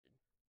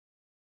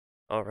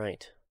All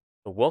right.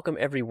 So welcome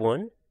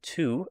everyone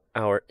to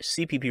our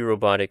CPP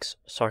Robotics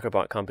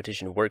Soccerbot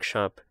Competition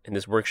Workshop. And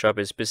this workshop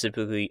is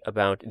specifically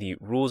about the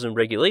rules and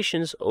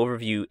regulations,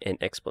 overview, and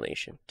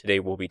explanation. Today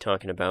we'll be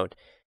talking about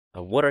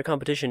what our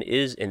competition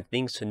is and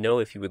things to know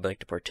if you would like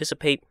to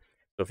participate.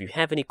 So if you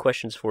have any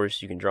questions for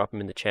us, you can drop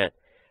them in the chat.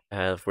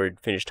 If we're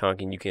finished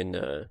talking, you can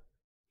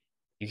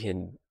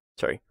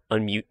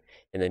unmute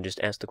and then just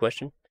ask the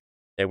question.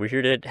 And we're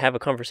here to have a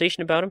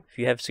conversation about them. If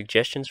you have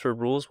suggestions for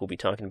rules, we'll be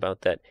talking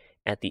about that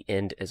at the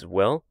end as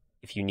well.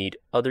 If you need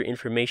other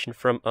information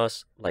from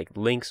us, like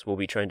links, we'll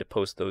be trying to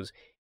post those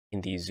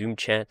in the Zoom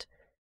chat.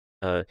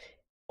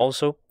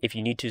 Also, if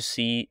you need to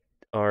see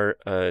our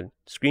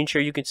screen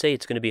share, you can say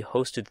it's going to be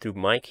hosted through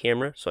my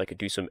camera, so I could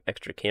do some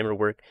extra camera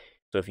work.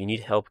 So if you need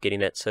help getting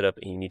that set up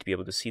and you need to be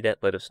able to see that,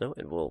 let us know,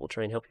 and we'll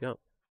try and help you out.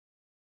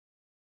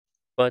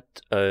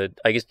 But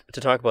I guess to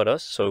talk about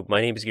us, so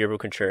my name is Gabriel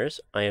Contreras.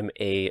 I am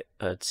a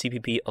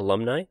CPP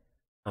alumni.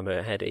 I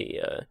had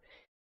a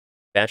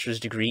bachelor's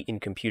degree in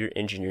computer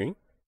engineering.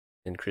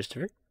 And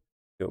Christopher,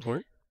 go for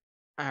it.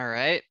 All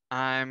right,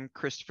 I'm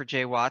Christopher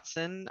J.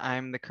 Watson.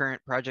 I'm the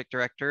current project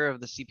director of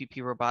the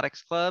CPP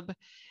Robotics Club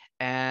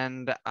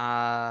and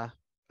a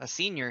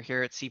senior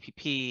here at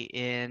CPP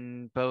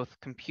in both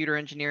computer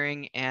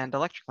engineering and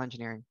electrical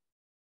engineering.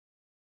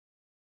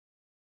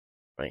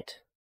 Right.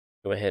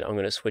 Go ahead. I'm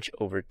going to switch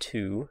over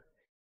to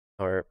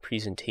our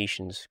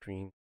presentation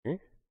screen here.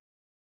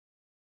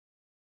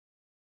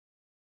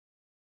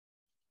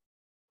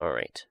 All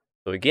right.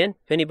 So again,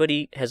 if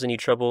anybody has any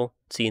trouble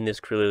seeing this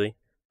clearly,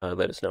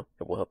 let us know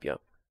and we'll help you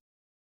out.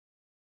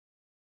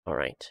 All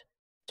right.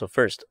 So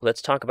first,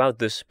 let's talk about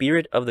the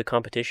spirit of the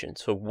competition.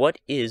 So what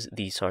is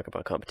the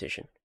Soccerbot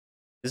competition?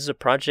 This is a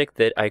project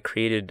that I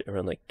created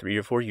around like 3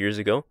 or 4 years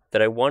ago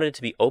that I wanted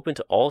to be open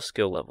to all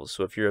skill levels.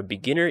 So if you're a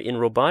beginner in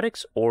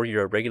robotics or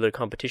you're a regular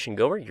competition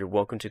goer, you're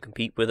welcome to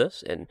compete with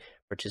us and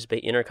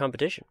participate in our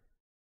competition.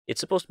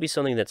 It's supposed to be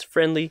something that's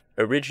friendly,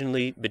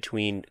 originally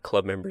between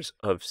club members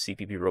of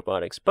CPP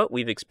Robotics, but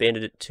we've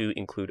expanded it to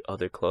include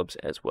other clubs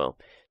as well.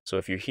 So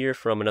if you're here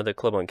from another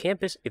club on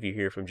campus, if you're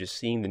here from just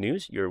seeing the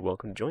news, you're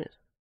welcome to join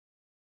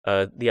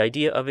us. The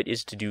idea of it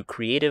is to do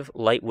creative,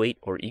 lightweight,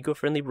 or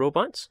eco-friendly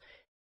robots.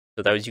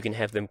 So that way you can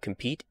have them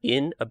compete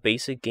in a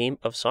basic game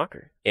of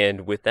soccer.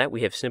 And with that,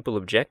 we have simple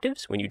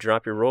objectives. When you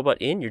drop your robot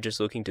in, you're just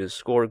looking to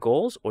score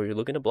goals or you're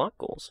looking to block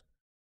goals.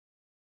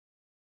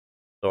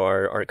 So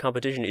our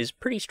competition is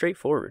pretty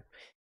straightforward.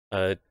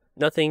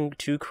 Nothing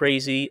too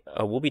crazy.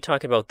 We'll be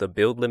talking about the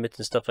build limits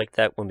and stuff like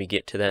that when we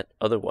get to that.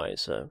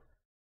 Otherwise,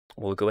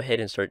 we'll go ahead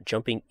and start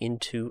jumping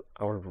into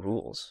our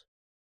rules.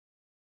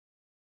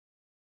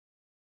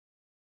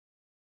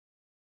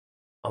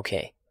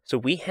 Okay. So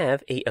we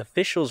have a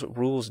officials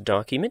rules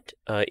document.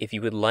 If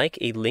you would like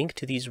a link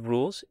to these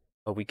rules,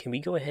 we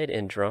go ahead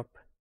and drop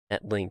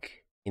that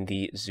link in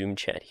the Zoom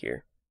chat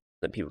here.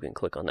 Then people can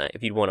click on that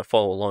if you'd want to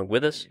follow along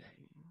with us.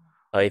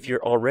 If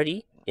you're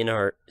already in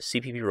our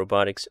CPP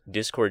Robotics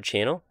Discord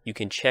channel, you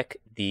can check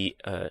the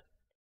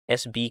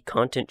SB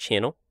content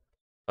channel.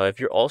 If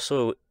you're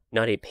also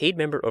not a paid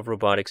member of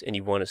Robotics and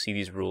you want to see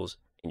these rules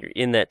and you're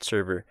in that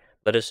server,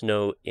 let us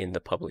know in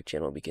the public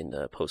channel. We can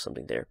post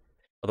something there.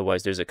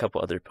 Otherwise, there's a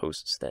couple other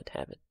posts that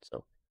have it. So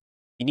if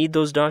you need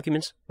those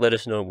documents, let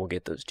us know and we'll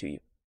get those to you.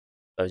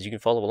 As you can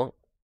follow along.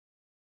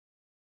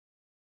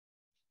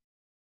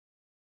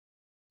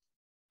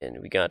 And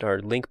we got our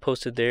link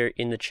posted there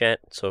in the chat.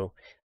 So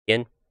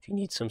again, if you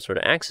need some sort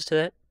of access to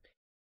that,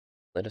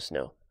 let us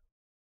know.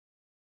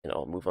 And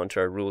I'll move on to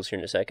our rules here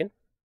in a second.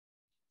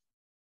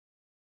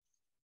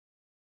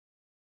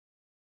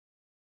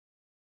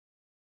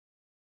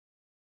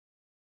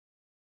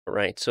 All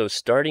right, so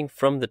starting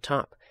from the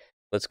top,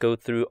 let's go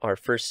through our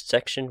first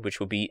section,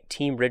 which will be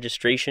team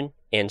registration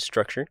and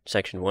structure,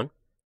 section 1.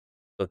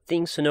 So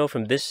things to know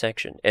from this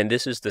section, and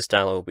this is the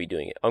style I'll be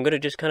doing it. I'm going to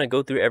just kind of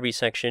go through every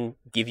section,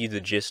 give you the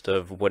gist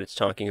of what it's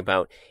talking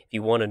about. If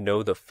you want to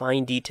know the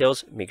fine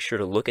details, make sure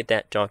to look at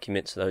that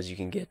document so that you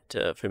can get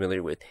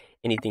familiar with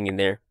anything in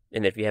there.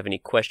 And if you have any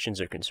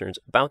questions or concerns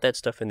about that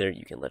stuff in there,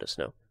 you can let us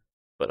know.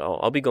 But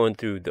I'll be going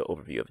through the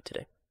overview of it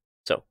today.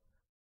 So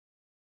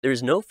there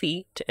is no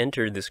fee to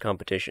enter this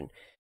competition.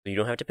 So you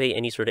don't have to pay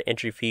any sort of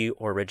entry fee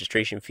or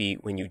registration fee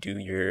when you do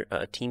your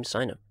team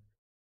sign-up.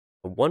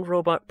 One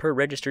robot per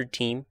registered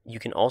team. You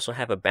can also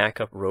have a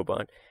backup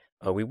robot.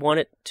 We want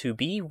it to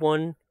be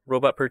one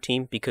robot per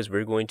team because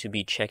we're going to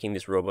be checking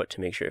this robot to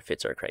make sure it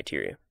fits our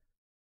criteria.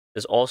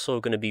 There's also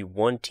going to be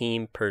one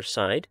team per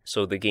side,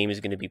 so the game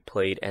is going to be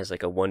played as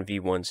like a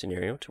 1v1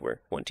 scenario to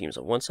where one team's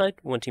on one side,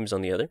 one team's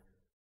on the other.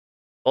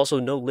 Also,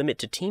 no limit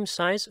to team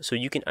size, so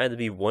you can either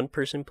be one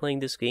person playing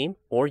this game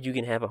or you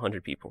can have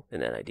 100 people in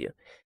that idea.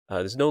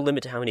 There's no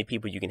limit to how many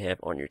people you can have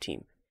on your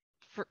team.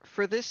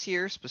 For this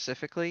year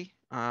specifically,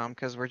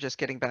 because we're just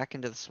getting back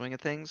into the swing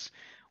of things,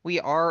 we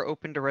are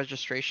open to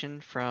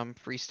registration from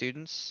free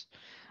students.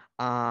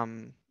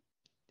 In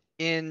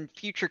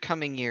future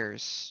coming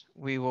years,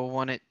 we will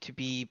want it to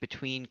be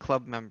between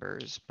club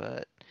members,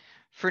 but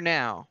for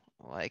now,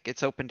 like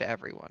it's open to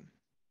everyone.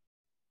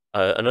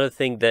 Another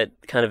thing that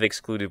kind of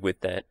excluded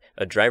with that,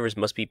 drivers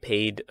must be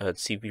paid.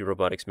 CP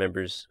Robotics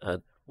members.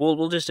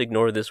 We'll just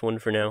ignore this one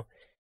for now.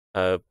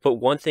 But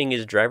one thing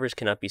is drivers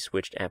cannot be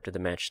switched after the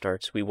match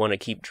starts. We want to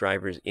keep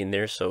drivers in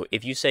there. So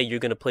if you say you're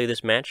going to play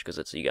this match, because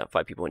let's say you got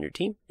 5 people on your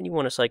team and you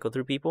want to cycle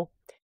through people,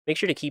 make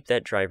sure to keep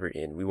that driver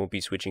in. We won't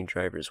be switching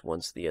drivers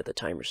once the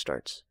timer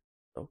starts.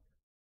 So,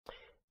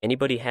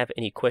 anybody have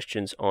any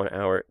questions on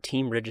our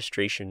team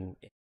registration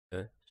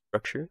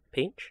structure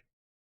page?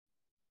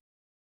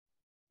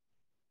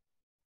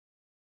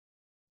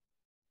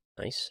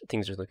 Nice.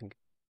 Things are looking good.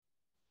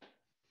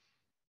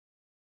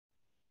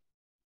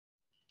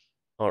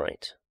 All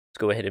right. Let's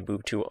go ahead and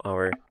move to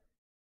our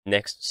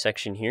next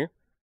section here.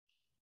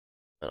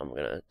 I'm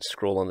going to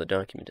scroll on the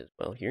document as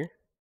well here.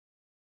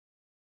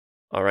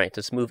 All right,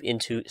 let's move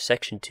into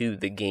section 2,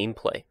 the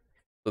gameplay.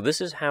 So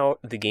this is how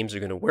the games are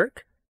going to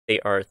work. They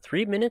are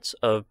 3 minutes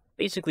of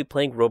basically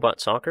playing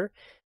robot soccer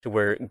to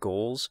where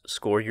goals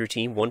score your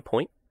team 1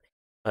 point.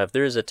 If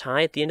there is a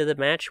tie at the end of the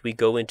match, we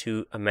go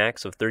into a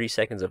max of 30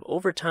 seconds of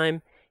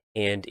overtime.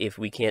 And if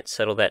we can't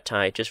settle that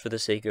tie just for the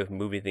sake of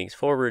moving things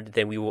forward,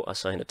 then we will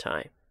assign a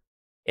tie.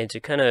 And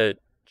to kind of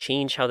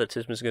change how that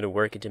system is going to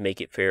work and to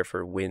make it fair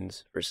for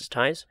wins versus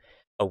ties,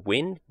 a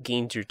win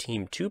gains your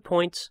team 2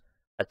 points,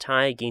 a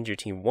tie gains your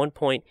team 1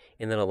 point,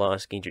 and then a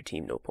loss gains your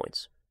team no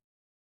points.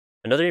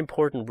 Another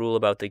important rule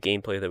about the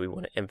gameplay that we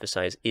want to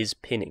emphasize is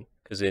pinning,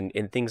 because in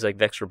things like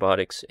Vex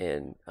Robotics,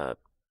 and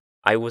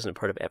I wasn't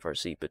part of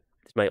FRC, but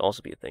this might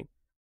also be a thing.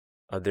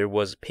 There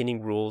was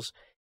pinning rules.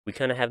 We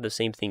kind of have the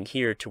same thing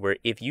here to where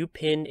if you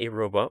pin a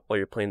robot while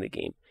you're playing the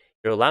game,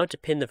 you're allowed to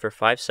pin them for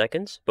 5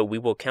 seconds, but we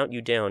will count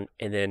you down,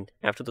 and then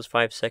after those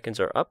 5 seconds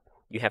are up,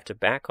 you have to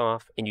back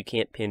off, and you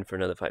can't pin for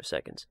another 5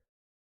 seconds.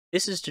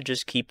 This is to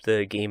just keep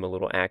the game a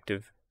little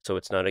active, so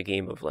it's not a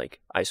game of like,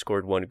 I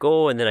scored 1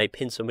 goal, and then I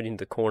pinned somebody in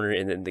the corner,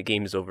 and then the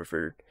game is over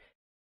for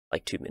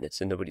like 2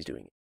 minutes, and nobody's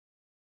doing it.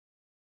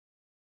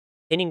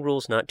 Pinning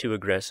rules not too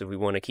aggressive. We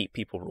want to keep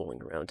people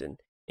rolling around and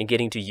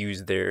getting to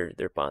use their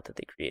bot that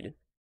they created.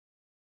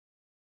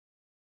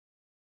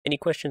 Any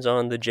questions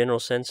on the general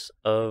sense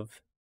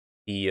of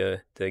the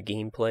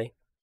gameplay?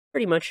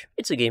 Pretty much,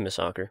 it's a game of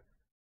soccer.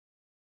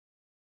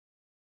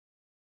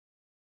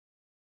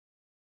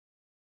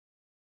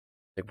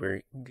 Like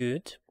we're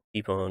good.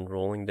 Keep on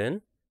rolling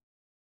then.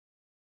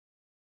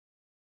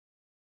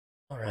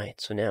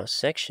 Alright, so now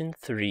section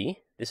 3.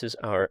 This is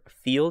our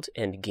field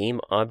and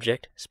game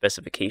object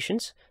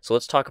specifications. So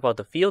let's talk about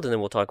the field and then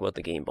we'll talk about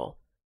the game ball.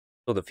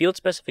 So the field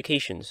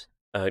specifications.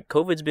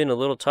 COVID's been a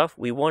little tough.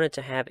 We wanted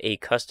to have a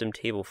custom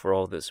table for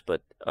all this,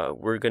 but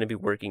we're going to be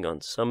working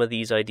on some of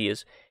these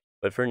ideas.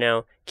 But for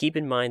now, keep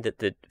in mind that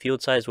the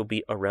field size will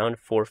be around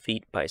 4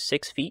 feet by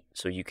 6 feet,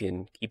 so you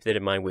can keep that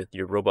in mind with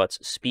your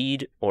robot's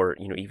speed or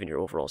even your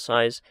overall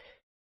size.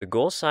 The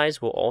goal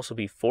size will also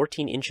be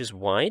 14 inches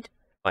wide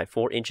by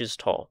 4 inches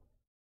tall.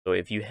 So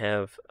if you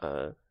have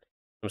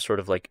some sort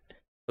of like,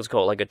 let's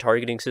call it like a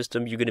targeting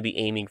system, you're going to be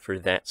aiming for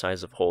that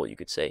size of hole, you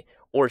could say.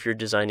 Or if you're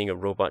designing a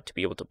robot to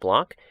be able to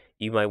block,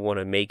 you might want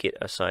to make it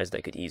a size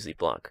that could easily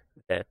block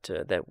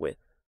that width.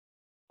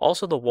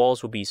 Also, the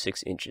walls will be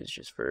 6 inches,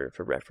 just for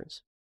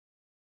reference.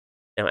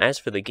 Now, as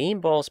for the game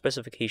ball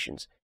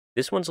specifications,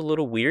 this one's a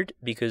little weird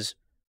because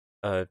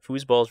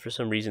foosballs, for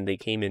some reason, they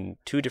came in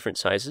 2 different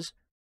sizes.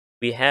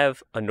 We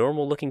have a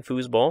normal-looking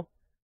foosball,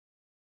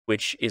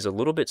 which is a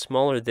little bit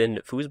smaller than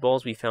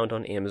foosballs we found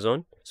on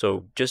Amazon.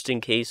 So, just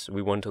in case,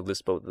 we wanted to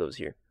list both of those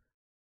here.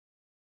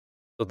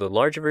 So, the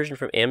larger version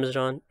from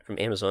Amazon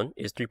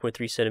is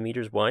 3.3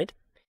 centimeters wide,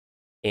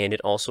 and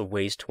it also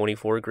weighs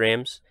 24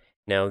 grams.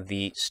 Now,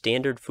 the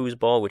standard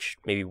foosball, which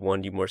maybe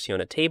one you more see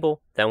on a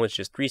table, that one's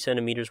just 3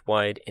 centimeters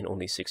wide and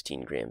only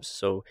 16 grams.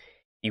 So,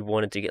 if you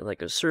wanted to get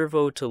like a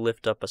servo to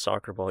lift up a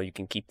soccer ball, you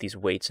can keep these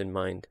weights in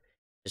mind,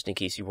 just in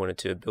case you wanted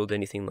to build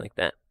anything like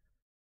that.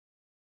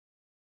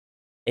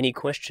 Any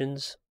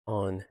questions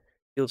on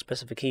field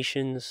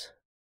specifications,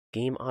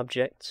 game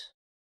objects?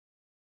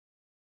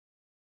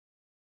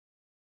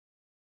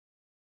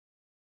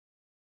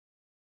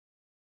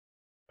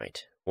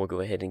 Right, we'll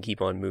go ahead and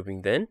keep on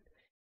moving then.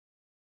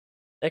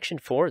 Section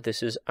 4,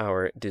 this is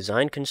our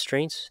design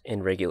constraints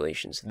and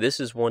regulations. This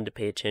is one to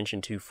pay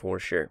attention to for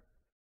sure.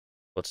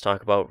 Let's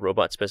talk about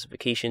robot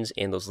specifications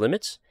and those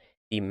limits.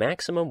 The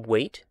maximum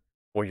weight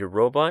for your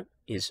robot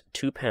is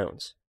 2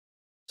 pounds.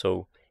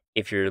 So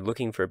if you're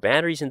looking for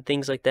batteries and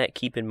things like that,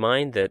 keep in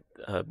mind that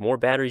more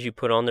batteries you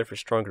put on there for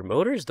stronger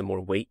motors, the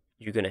more weight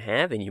you're going to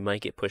have, and you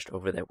might get pushed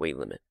over that weight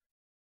limit.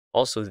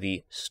 Also,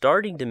 the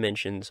starting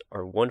dimensions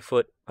are 1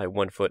 foot by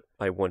 1 foot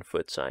by 1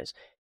 foot size.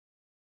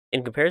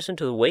 In comparison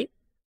to the weight,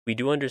 we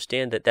do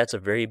understand that that's a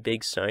very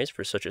big size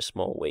for such a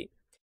small weight.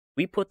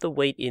 We put the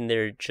weight in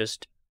there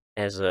just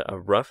as a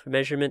rough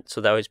measurement,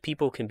 so that way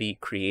people can be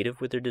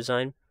creative with their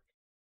design.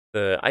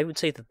 I would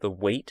say that the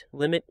weight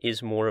limit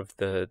is more of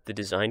the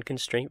design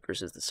constraint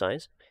versus the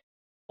size.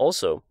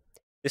 Also,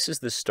 this is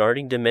the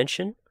starting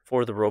dimension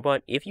for the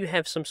robot. If you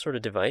have some sort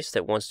of device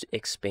that wants to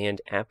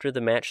expand after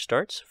the match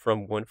starts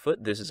from 1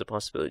 foot, this is a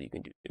possibility you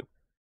can do too.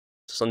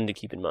 Something to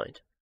keep in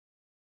mind.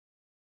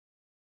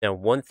 Now,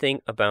 one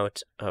thing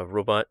about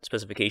robot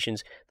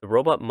specifications, the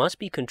robot must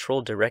be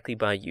controlled directly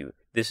by you.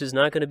 This is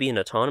not going to be an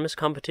autonomous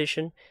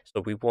competition,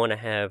 so we want to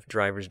have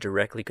drivers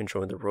directly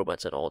controlling the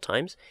robots at all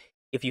times.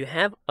 If you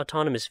have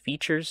autonomous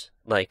features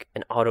like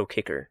an auto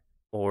kicker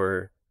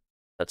or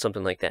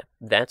something like that,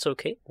 that's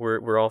okay.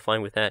 We're all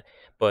fine with that,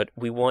 but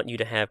we want you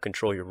to have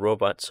control of your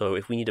robot. So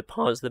if we need to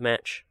pause the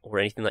match or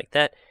anything like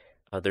that,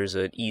 there's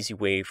an easy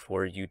way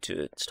for you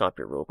to stop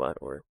your robot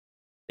or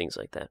things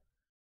like that.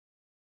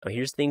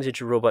 Here's things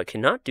that your robot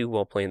cannot do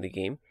while playing the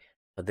game.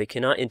 They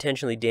cannot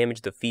intentionally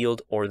damage the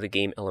field or the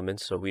game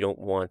elements, so we don't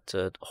want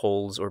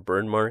holes or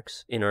burn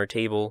marks in our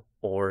table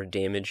or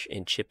damage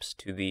and chips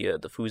to the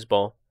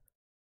foosball.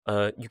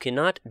 You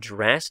cannot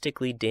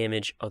drastically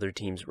damage other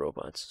teams'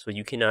 robots, so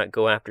you cannot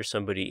go after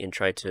somebody and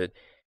try to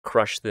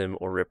crush them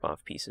or rip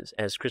off pieces.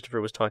 As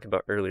Christopher was talking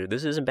about earlier,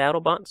 this isn't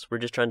BattleBots. We're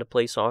just trying to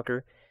play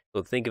soccer,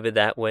 so think of it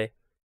that way.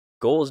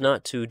 Goal is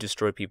not to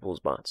destroy people's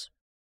bots.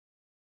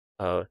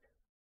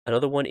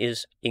 Another one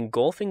is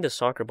engulfing the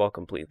soccer ball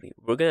completely.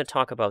 We're going to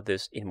talk about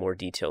this in more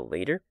detail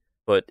later,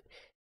 but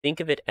think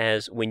of it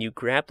as when you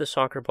grab the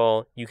soccer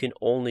ball, you can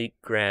only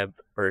grab,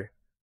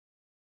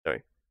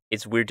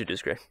 it's weird to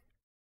describe.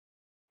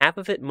 Half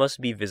of it must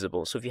be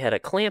visible. So if you had a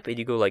clamp and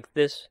you go like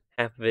this,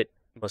 half of it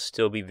must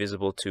still be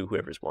visible to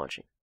whoever's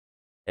watching.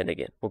 And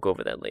again, we'll go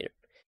over that later.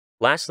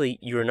 Lastly,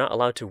 you are not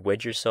allowed to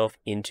wedge yourself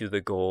into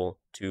the goal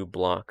to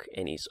block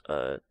any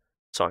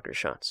soccer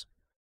shots.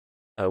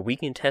 We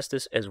can test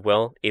this as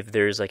well if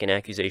there's like an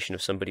accusation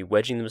of somebody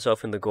wedging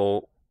themselves in the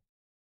goal.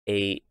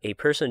 A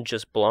person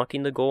just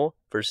blocking the goal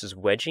versus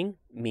wedging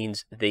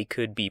means they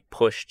could be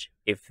pushed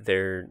if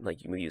they're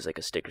like, you use like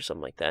a stick or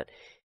something like that.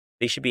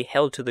 They should be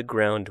held to the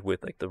ground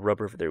with like the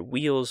rubber of their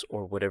wheels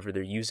or whatever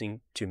they're using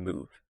to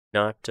move,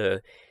 not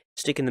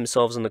sticking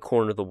themselves in the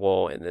corner of the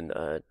wall and then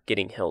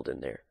getting held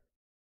in there.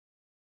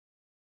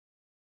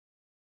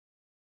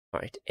 All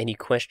right, any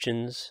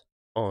questions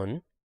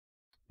on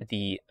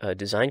the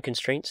design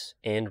constraints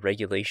and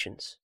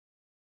regulations?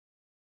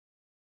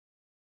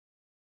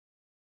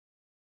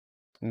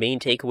 Main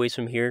takeaways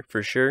from here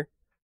for sure.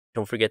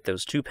 Don't forget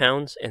those 2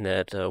 pounds and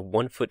that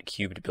 1 foot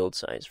cubed build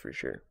size for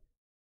sure.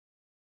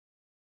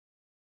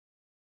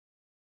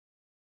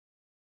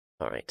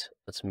 All right,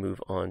 let's move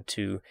on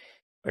to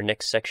our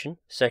next section,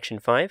 Section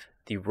 5,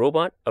 the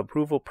robot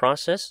approval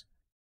process.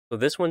 So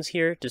this one's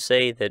here to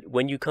say that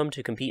when you come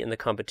to compete in the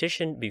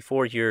competition,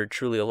 before you're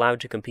truly allowed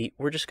to compete,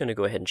 we're just going to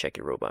go ahead and check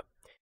your robot.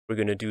 We're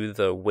going to do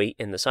the weight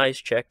and the size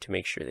check to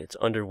make sure that it's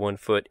under 1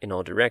 foot in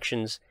all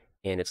directions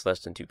and it's less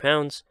than 2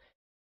 pounds.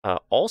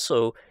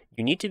 Also,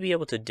 you need to be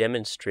able to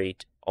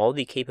demonstrate all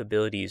the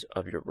capabilities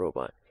of your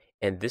robot.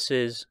 And this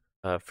is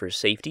for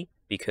safety,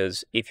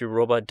 because if your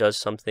robot does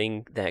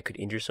something that could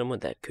injure someone,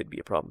 that could be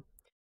a problem.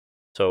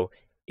 So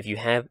if you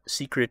have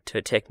secret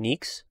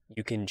techniques,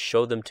 you can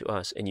show them to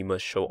us, and you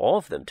must show all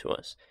of them to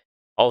us.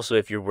 Also,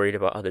 if you're worried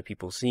about other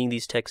people seeing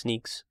these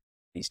techniques,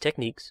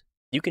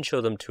 you can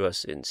show them to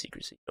us in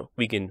secrecy.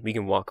 We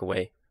can walk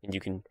away, and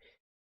you can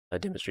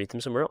demonstrate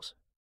them somewhere else.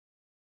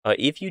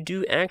 If you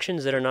do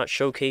actions that are not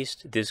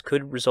showcased, this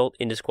could result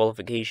in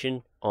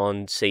disqualification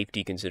on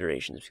safety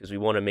considerations, because we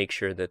want to make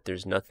sure that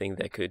there's nothing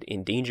that could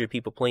endanger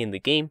people playing the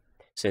game,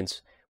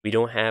 since we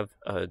don't have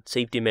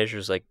safety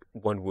measures like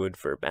one would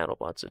for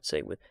BattleBots, let's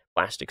say, with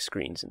plastic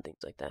screens and things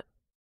like that.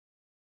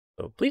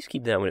 So please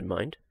keep that one in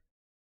mind,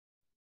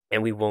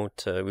 and we won't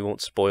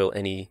spoil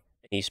any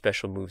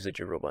special moves that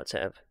your robots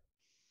have.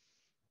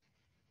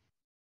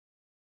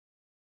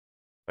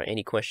 All right,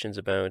 any questions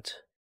about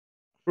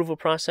approval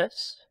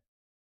process?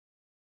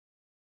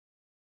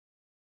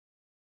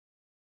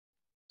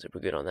 So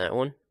we're good on that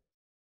one.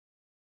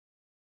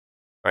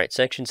 All right,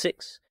 Section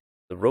 6,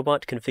 the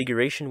robot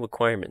configuration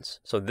requirements.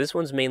 So this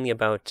one's mainly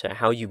about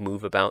how you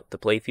move about the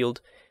playfield.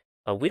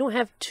 We don't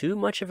have too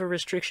much of a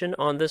restriction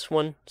on this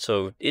one,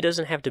 so it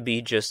doesn't have to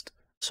be just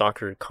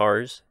soccer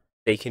cars.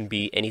 They can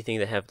be anything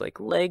that have like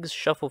legs,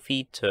 shuffle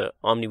feet,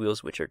 omni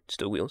wheels, which are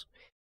still wheels,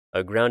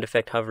 ground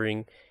effect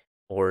hovering,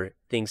 or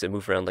things that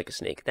move around like a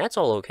snake. That's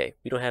all okay.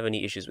 We don't have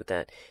any issues with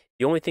that.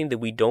 The only thing that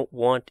we don't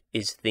want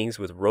is things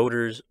with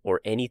rotors or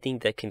anything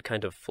that can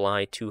kind of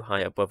fly too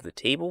high above the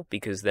table,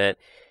 because that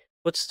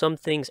puts some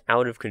things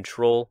out of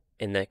control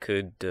and that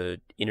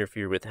could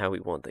interfere with how we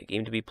want the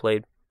game to be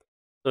played.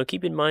 So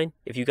keep in mind,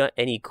 if you got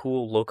any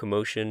cool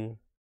locomotion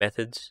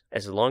methods,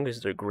 as long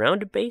as they're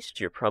ground-based,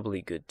 you're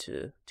probably good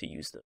to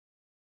use them.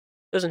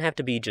 Doesn't have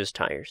to be just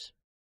tires.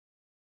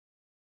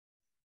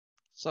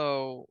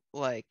 So,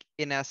 like,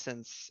 in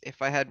essence,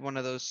 if I had one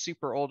of those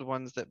super old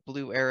ones that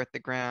blew air at the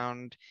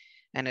ground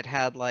and it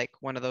had like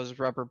one of those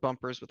rubber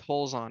bumpers with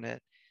holes on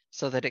it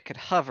so that it could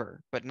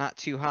hover, but not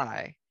too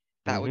high,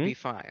 that would be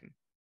fine.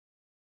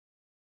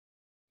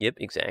 Yep,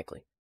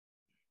 exactly.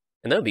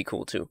 And that would be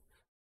cool too.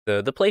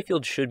 The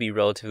playfield should be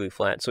relatively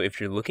flat, so if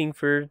you're looking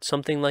for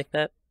something like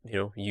that,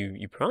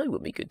 you probably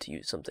would be good to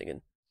use something,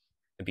 and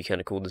it'd be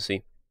kind of cool to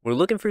see. We're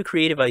looking for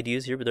creative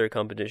ideas here with our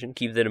competition.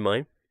 Keep that in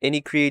mind.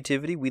 Any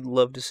creativity we'd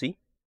love to see.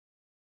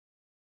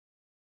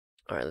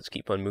 All right, let's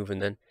keep on moving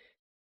then.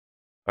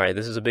 All right,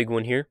 this is a big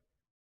one here.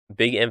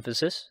 Big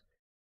emphasis.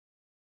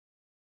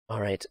 All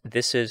right,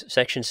 this is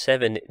section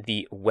 7,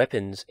 the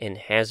weapons and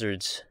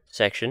hazards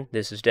section.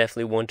 This is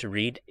definitely one to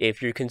read. If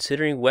you're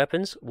considering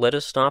weapons, let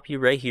us stop you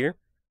right here.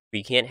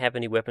 We can't have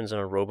any weapons on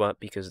a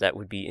robot because that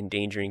would be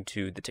endangering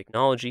to the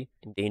technology,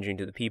 endangering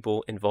to the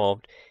people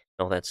involved,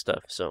 and all that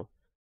stuff. So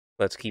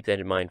let's keep that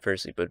in mind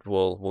firstly, but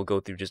we'll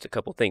go through just a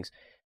couple things.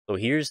 So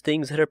here's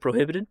things that are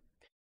prohibited.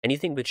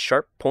 Anything with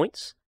sharp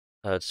points,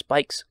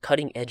 spikes,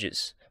 cutting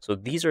edges. So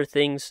these are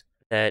things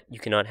that you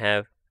cannot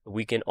have.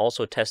 We can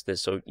also test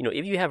this. So,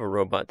 if you have a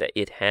robot that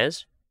it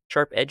has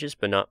sharp edges,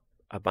 but not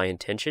by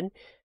intention,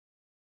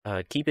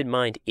 keep in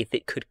mind if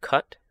it could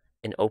cut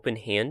an open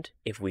hand,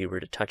 if we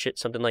were to touch it,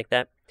 something like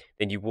that,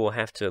 then you will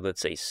have to,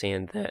 let's say,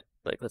 sand that.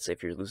 Like, let's say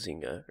if you're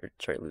you're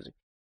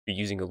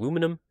using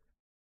aluminum,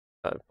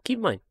 keep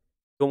in mind,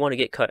 you don't want to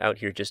get cut out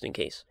here just in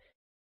case.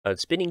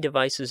 Spinning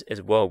devices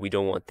as well, we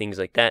don't want things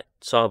like that.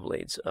 Saw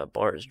blades,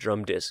 bars,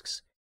 drum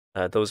discs.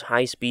 Those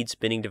high-speed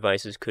spinning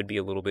devices could be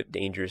a little bit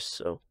dangerous,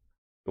 so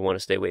we want to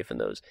stay away from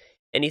those.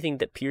 Anything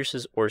that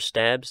pierces or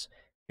stabs,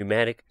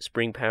 pneumatic,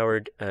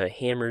 spring-powered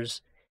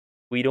hammers,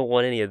 we don't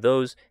want any of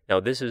those. Now,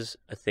 this is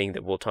a thing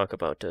that we'll talk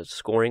about,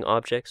 scoring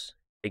objects,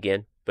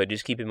 again, but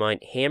just keep in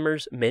mind,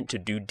 hammers meant to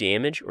do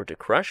damage or to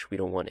crush, we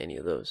don't want any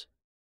of those.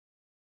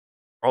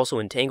 Also,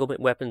 entanglement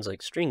weapons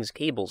like strings,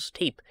 cables,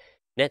 tape,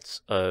 nets,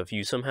 if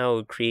you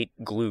somehow create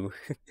glue,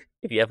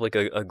 if you have like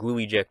a glue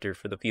ejector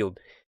for the field,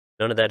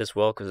 none of that as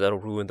well, because that'll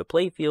ruin the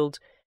play fields.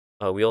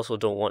 We also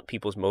don't want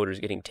people's motors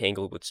getting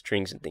tangled with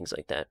strings and things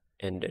like that,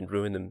 and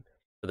ruin them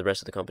for the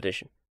rest of the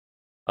competition.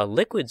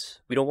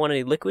 Liquids, we don't want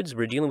any liquids.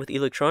 We're dealing with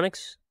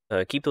electronics.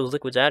 Keep those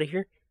liquids out of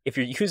here. If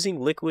you're using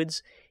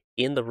liquids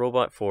in the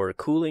robot for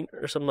cooling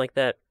or something like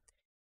that,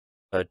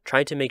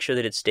 try to make sure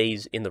that it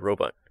stays in the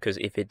robot, because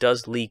if it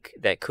does leak,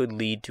 that could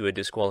lead to a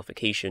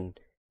disqualification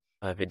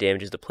if it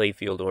damages the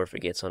playfield or if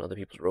it gets on other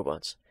people's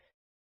robots.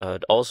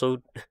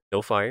 Also,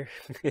 no fire.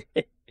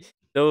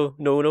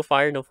 No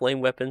fire, no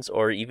flame weapons,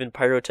 or even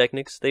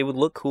pyrotechnics. They would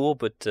look cool,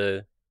 but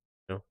the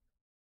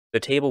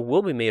table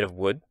will be made of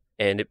wood,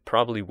 and it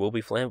probably will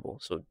be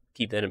flammable, so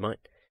keep that in mind.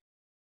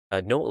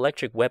 No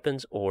electric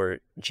weapons or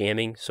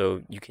jamming,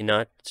 so you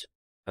cannot...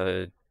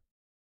 I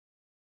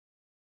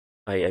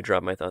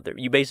dropped my thought there.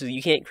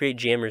 You can't create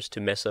jammers to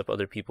mess up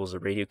other people's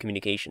radio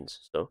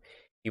communications, so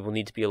people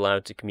need to be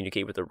allowed to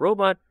communicate with a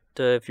robot.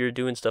 If you're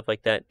doing stuff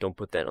like that, don't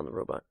put that on the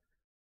robot.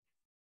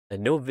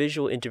 No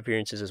visual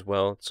interferences as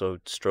well, so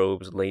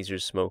strobes,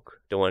 lasers,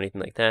 smoke, don't want anything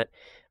like that.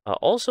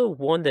 Also,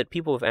 one that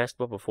people have asked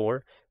about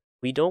before,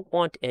 we don't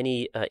want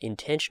any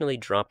intentionally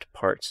dropped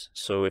parts.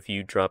 So if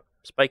you drop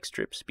spike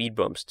strips, speed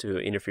bumps to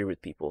interfere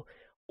with people,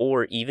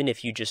 or even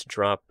if you just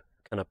drop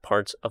kind of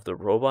parts of the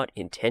robot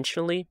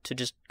intentionally to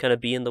just kind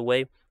of be in the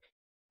way,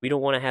 we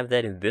don't want to have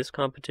that in this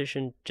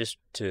competition, just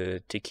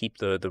to keep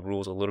the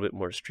rules a little bit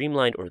more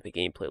streamlined or the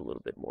gameplay a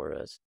little bit more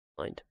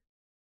streamlined.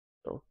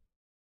 So,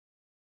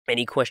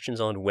 any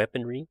questions on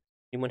weaponry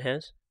anyone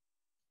has?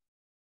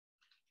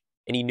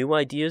 Any new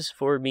ideas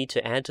for me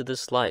to add to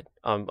this slide?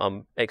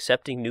 I'm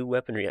accepting new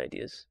weaponry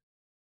ideas.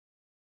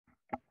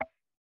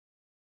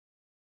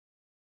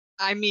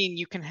 I mean,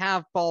 you can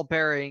have ball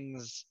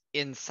bearings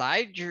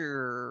inside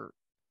your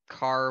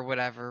car or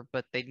whatever,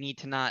 but they need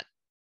to not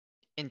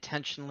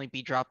intentionally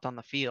be dropped on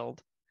the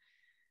field.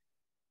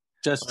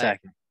 Just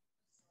Like- checking.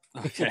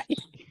 Okay.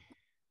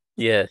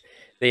 Yeah,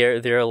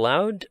 they're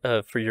allowed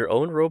for your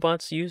own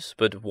robot's use,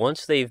 but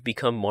once they've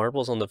become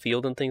marbles on the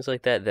field and things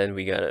like that, then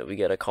we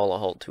gotta call a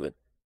halt to it.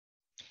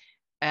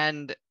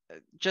 And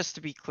just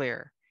to be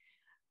clear,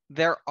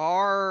 there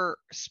are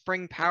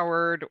spring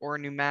powered or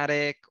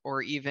pneumatic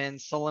or even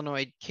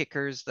solenoid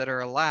kickers that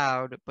are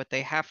allowed, but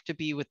they have to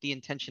be with the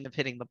intention of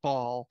hitting the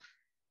ball,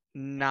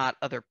 not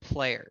other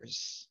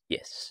players.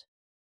 Yes.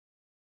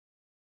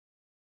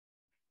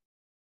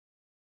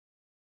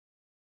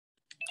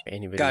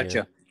 Anybody?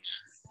 Gotcha.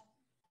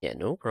 Yeah,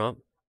 no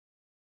problem.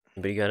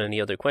 Anybody got any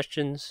other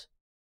questions?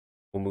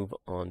 We'll move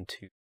on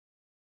to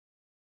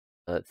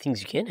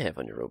things you can have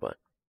on your robot.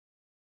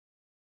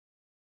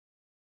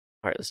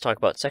 All right, let's talk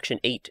about Section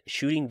 8,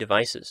 shooting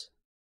devices.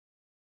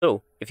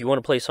 So, if you want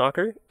to play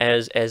soccer,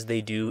 as they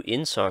do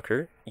in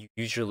soccer, you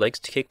use your legs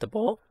to kick the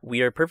ball.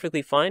 We are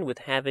perfectly fine with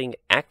having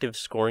active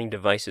scoring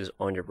devices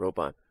on your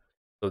robot.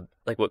 So,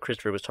 like what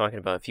Christopher was talking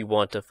about, if you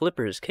want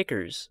flippers,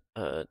 kickers,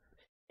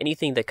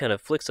 anything that kind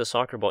of flicks the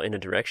soccer ball in a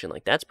direction,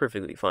 like that's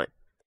perfectly fine.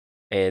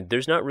 And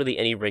there's not really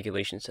any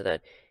regulations to that.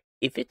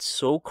 If it's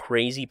so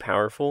crazy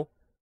powerful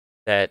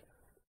that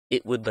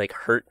it would like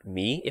hurt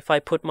me if I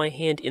put my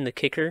hand in the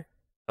kicker,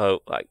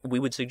 we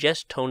would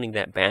suggest toning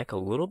that back a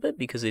little bit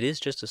because it is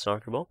just a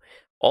soccer ball.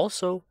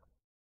 Also,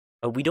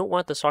 we don't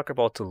want the soccer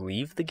ball to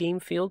leave the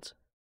game field,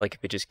 like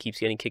if it just keeps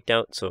getting kicked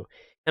out. So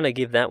kind of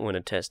give that one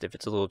a test. If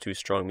it's a little too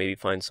strong, maybe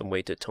find some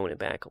way to tone it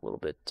back a little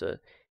bit,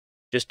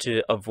 just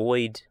to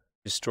avoid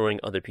destroying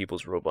other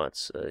people's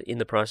robots in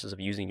the process of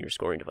using your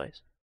scoring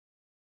device.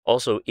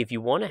 Also, if you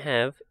want to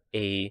have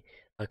a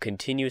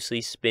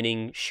continuously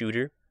spinning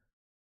shooter,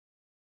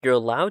 You're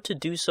allowed to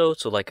do so.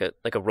 So like a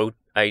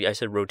I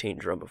said rotating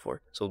drum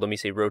before. So let me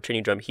say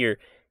rotating drum here.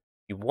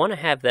 You want to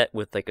have that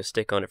with like a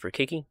stick on it for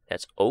kicking.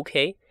 That's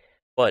okay,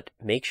 but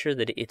make sure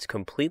that it's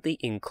completely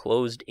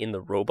enclosed in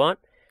the robot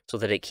so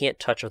that it can't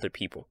touch other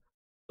people.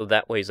 So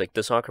that way, it's like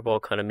the soccer ball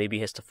kind of maybe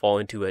has to fall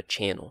into a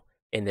channel,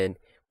 and then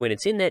when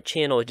it's in that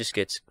channel, it just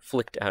gets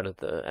flicked out of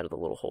the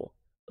little hole.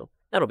 So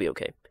that'll be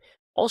okay.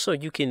 Also,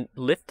 you can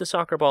lift the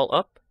soccer ball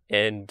up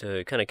and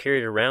kind of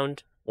carry it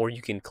around, or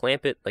you can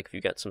clamp it, like if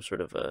you got some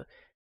sort of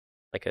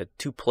like a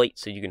two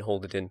plates that you can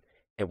hold it in.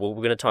 And we're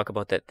going to talk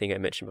about that thing I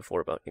mentioned before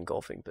about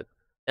engulfing, but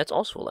that's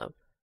also allowed.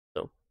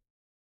 So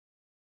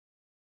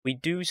we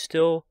do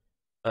still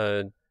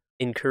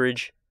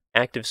encourage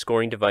active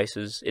scoring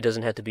devices. It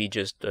doesn't have to be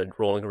just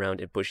rolling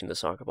around and pushing the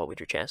soccer ball with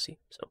your chassis.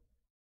 So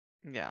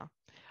Yeah.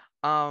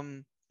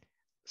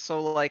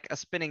 So like a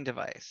spinning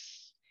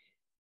device.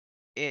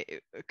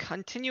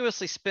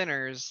 Continuously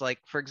spinners, like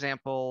for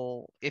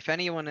example, if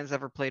anyone has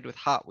ever played with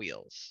Hot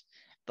Wheels,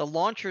 the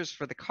launchers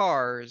for the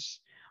cars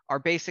are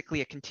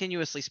basically a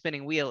continuously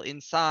spinning wheel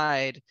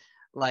inside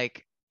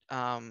like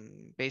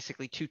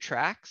basically two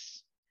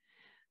tracks.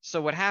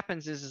 So what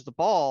happens is the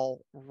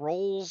ball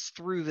rolls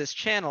through this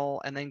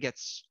channel and then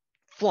gets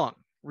flung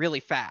really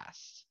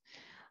fast.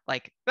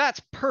 Like that's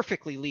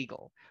perfectly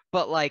legal.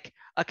 But like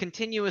a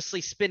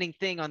continuously spinning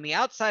thing on the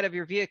outside of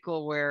your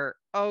vehicle where,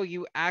 oh,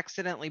 you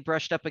accidentally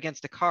brushed up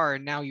against a car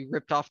and now you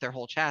ripped off their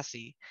whole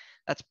chassis,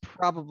 that's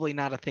probably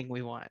not a thing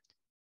we want.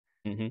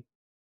 hmm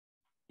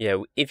yeah,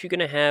 if you're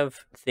going to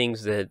have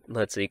things that,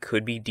 let's say,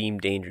 could be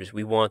deemed dangerous,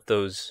 we want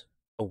those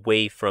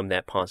away from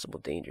that possible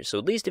danger. So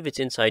at least if it's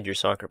inside your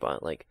soccer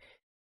bot, like,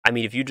 I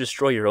mean, if you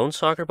destroy your own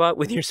soccer bot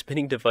with your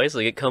spinning device,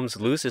 like it comes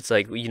loose, it's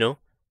like,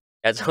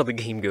 that's how the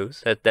game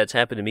goes. That's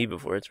happened to me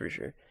before, it's for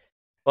sure.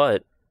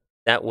 But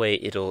that way,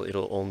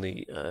 it'll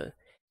only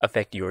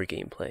affect your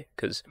gameplay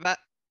because That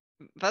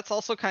that's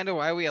also kind of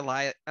why we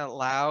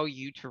allow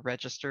you to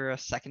register a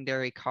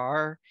secondary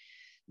car,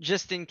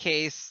 just in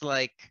case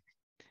like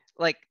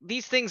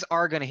these things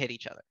are going to hit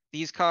each other.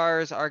 These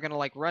cars are going to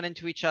like run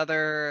into each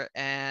other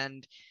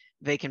and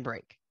they can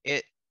break.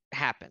 It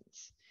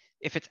happens.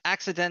 If it's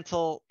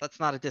accidental, that's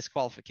not a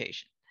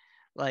disqualification.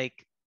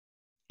 Like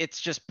it's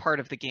just part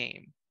of the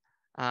game.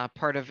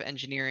 Part of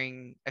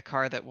engineering a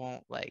car that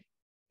won't like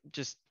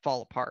just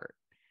fall apart.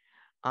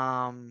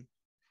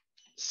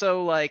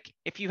 So like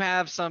if you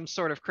have some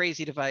sort of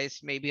crazy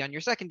device, maybe on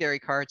your secondary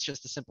car, it's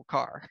just a simple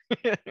car.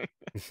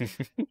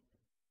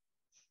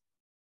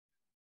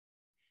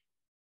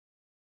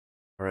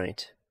 All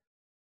right.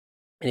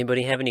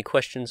 Anybody have any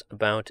questions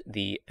about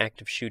the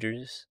active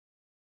shooters?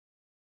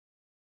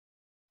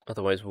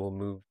 Otherwise, we'll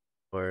move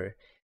to our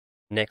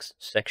next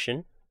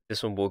section.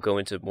 This one will go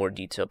into more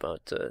detail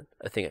about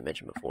a thing I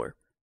mentioned before.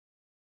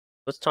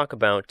 Let's talk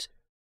about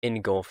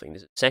engulfing.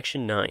 This is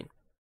section 9.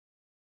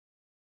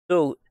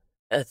 So,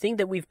 a thing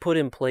that we've put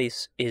in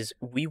place is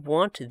we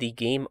want the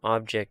game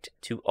object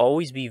to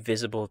always be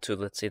visible to,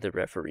 let's say, the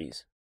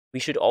referees.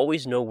 We should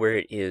always know where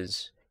it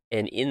is,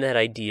 and in that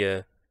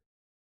idea,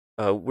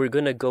 we're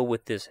going to go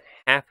with this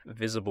half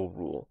visible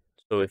rule.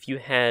 So if you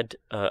had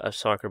a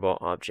soccer ball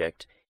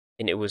object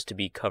and it was to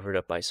be covered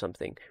up by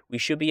something, we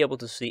should be able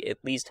to see at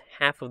least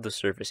half of the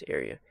surface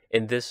area.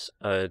 And this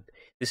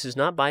is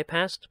not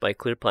bypassed by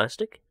clear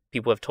plastic.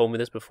 People have told me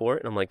this before,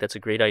 and I'm like, that's a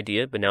great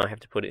idea, but now I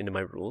have to put it into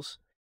my rules.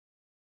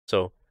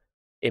 So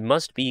it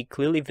must be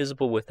clearly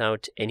visible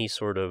without any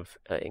sort of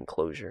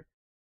enclosure.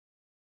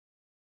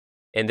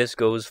 And this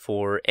goes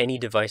for any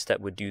device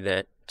that would do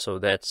that. So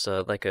that's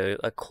like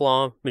a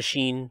claw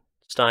machine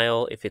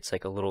style, if it's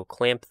like a little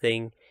clamp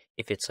thing,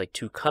 if it's like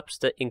two cups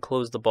that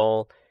enclose the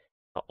ball,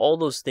 all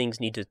those things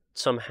need to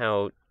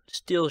somehow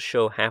still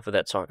show half of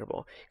that soccer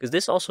ball. Because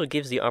this also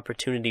gives the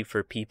opportunity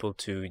for people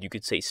to, you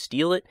could say,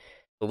 steal it.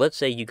 But let's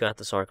say you got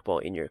the soccer ball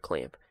in your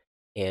clamp,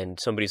 and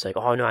somebody's like,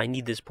 oh no, I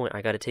need this point,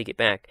 I got to take it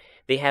back.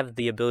 They have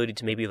the ability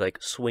to maybe like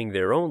swing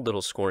their own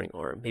little scoring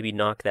arm, maybe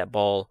knock that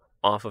ball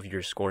off of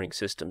your scoring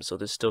system, so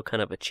there's still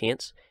kind of a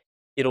chance.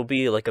 It'll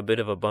be like a bit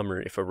of a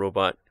bummer if a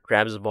robot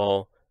grabs the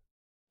ball,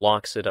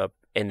 locks it up,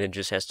 and then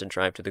just has to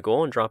drive to the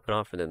goal and drop it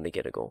off, and then they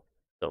get a goal.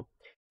 So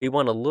we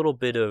want a little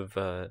bit of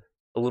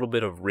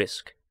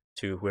risk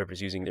to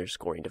whoever's using their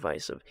scoring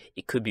device. Of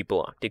it could be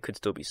blocked, it could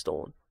still be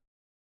stolen.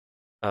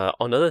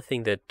 Another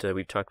thing that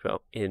we've talked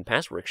about in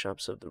past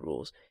workshops of the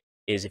rules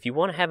is if you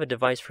want to have a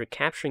device for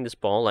capturing this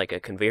ball, like a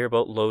conveyor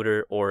belt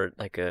loader or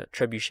like a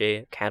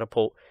trebuchet,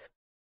 catapult,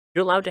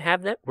 you're allowed to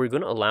have that. We're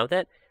going to allow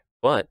that,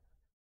 but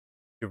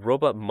your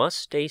robot must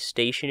stay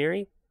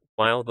stationary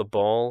while the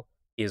ball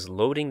is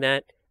loading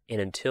that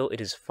and until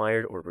it is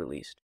fired or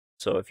released.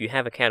 So if you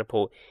have a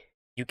catapult,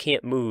 you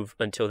can't move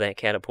until that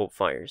catapult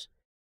fires.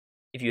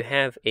 If you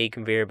have a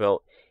conveyor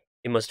belt,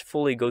 it must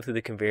fully go through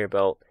the conveyor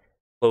belt,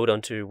 load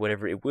onto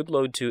whatever it would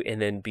load to, and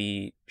then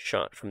be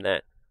shot from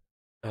that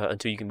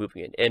until you can move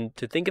again. And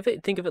to think of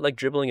it like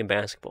dribbling in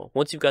basketball.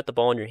 Once you've got the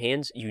ball in your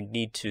hands, you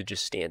need to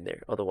just stand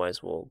there.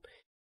 Otherwise, we'll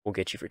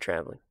get you for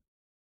traveling.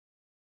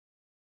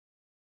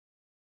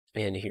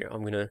 And here,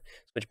 I'm going to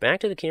switch back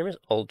to the cameras.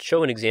 I'll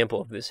show an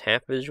example of this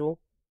half visual.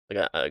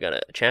 I got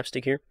a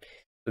chapstick here.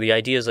 So the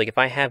idea is like if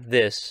I have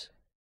this,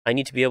 I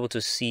need to be able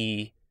to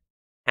see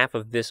half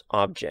of this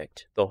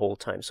object the whole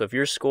time. So if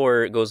your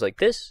score goes like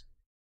this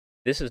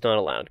is not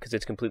allowed because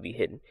it's completely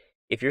hidden.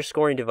 If your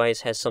scoring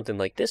device has something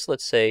like this,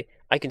 let's say,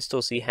 I can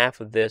still see half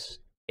of this,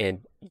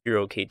 and you're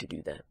okay to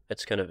do that.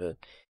 That's kind of a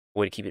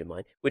way to keep it in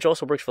mind, which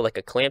also works for like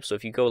a clamp. So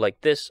if you go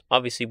like this,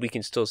 obviously we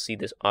can still see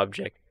this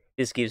object.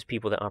 This gives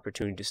people the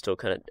opportunity to still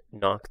kind of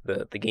knock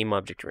the game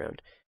object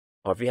around.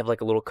 Or if you have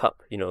like a little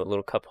cup, a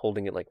little cup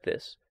holding it like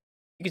this,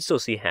 you can still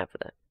see half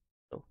of that.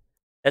 So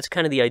that's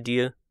kind of the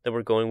idea that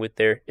we're going with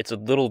there. It's a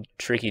little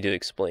tricky to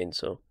explain,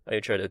 so I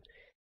try to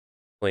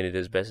explain it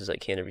as best as I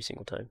can every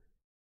single time.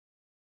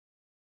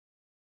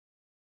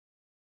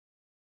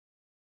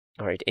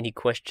 All right, any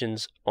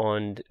questions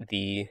on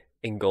the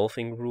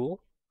engulfing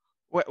rule?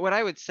 What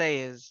I would say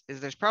is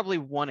there's probably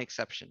one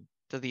exception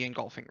to the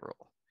engulfing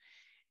rule,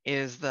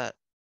 is that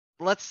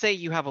let's say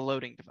you have a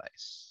loading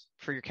device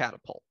for your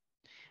catapult,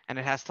 and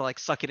it has to like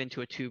suck it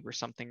into a tube or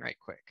something right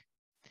quick.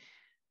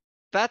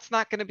 That's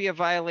not going to be a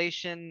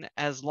violation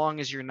as long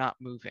as you're not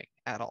moving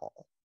at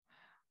all.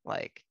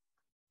 Like,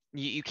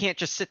 you can't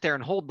just sit there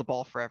and hold the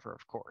ball forever,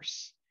 of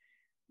course.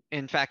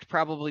 In fact,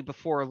 probably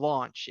before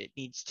launch, it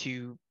needs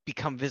to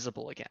become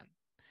visible again.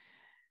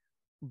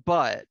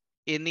 But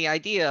in the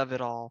idea of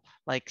it all,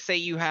 like say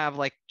you have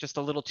like just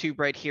a little tube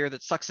right here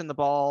that sucks in the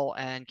ball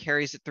and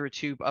carries it through a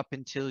tube up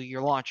into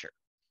your launcher.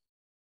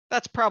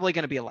 That's probably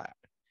going to be allowed,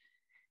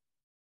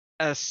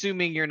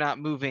 assuming you're not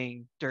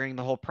moving during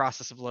the whole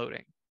process of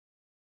loading.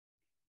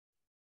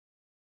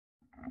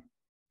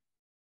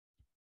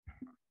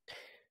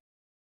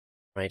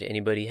 Right,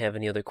 anybody have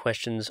any other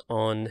questions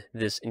on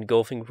this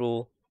engulfing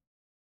rule?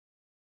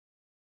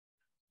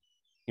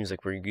 Seems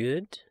like we're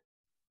good.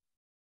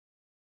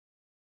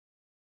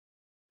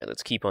 Right,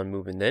 let's keep on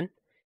moving then.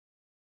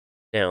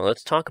 Now,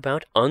 let's talk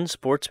about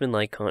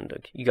unsportsmanlike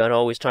conduct. You gotta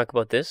always talk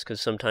about this,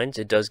 because sometimes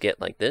it does get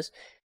like this.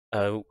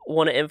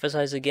 Want to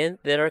emphasize again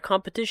that our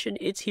competition,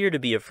 it's here to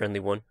be a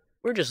friendly one.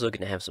 We're just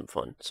looking to have some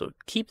fun. So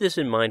keep this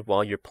in mind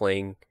while you're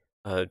playing.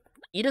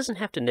 It doesn't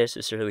have to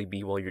necessarily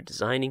be while you're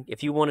designing.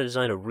 If you want to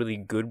design a really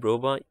good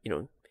robot,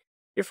 you're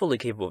fully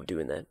capable of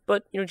doing that.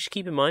 But, just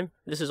keep in mind,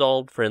 this is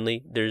all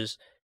friendly. There's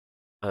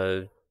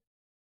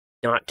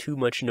not too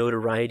much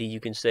notoriety you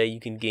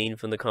can gain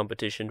from the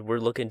competition. We're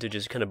looking to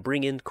just kind of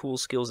bring in cool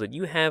skills that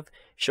you have,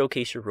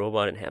 showcase your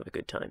robot, and have a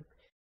good time.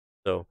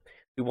 So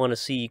we want to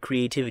see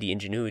creativity,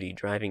 ingenuity,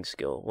 driving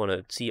skill. Want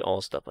to see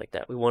all stuff like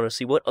that. We want to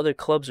see what other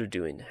clubs are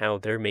doing, how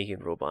they're making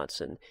robots,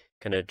 and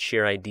kind of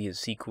share ideas,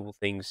 see cool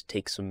things,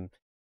 take some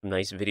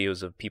nice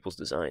videos of people's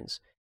designs.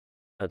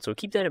 So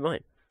keep that in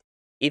mind.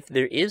 If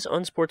there is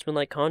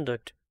unsportsmanlike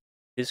conduct,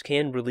 this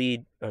can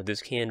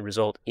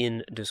result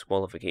in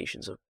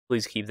disqualification. So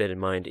please keep that in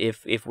mind.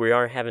 If we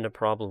are having a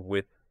problem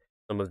with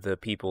some of the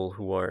people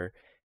who are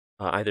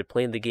either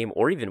playing the game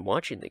or even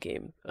watching the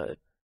game,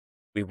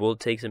 we will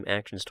take some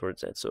actions towards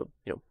that. So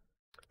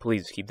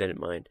please keep that in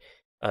mind.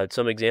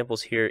 Some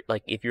examples here,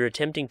 like if you're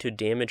attempting to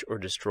damage or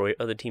destroy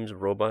other teams'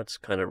 robots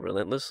kind of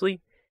relentlessly,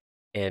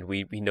 and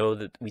we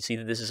see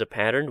that this is a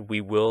pattern,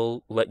 we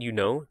will let you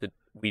know that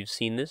we've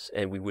seen this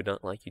and we would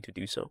not like you to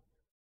do so.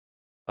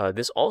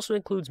 This also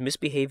includes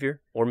misbehavior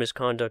or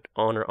misconduct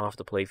on or off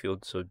the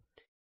playfield. So,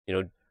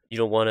 you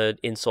don't want to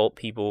insult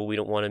people. We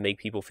don't want to make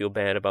people feel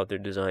bad about their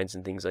designs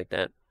and things like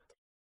that.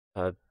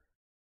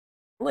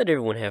 Let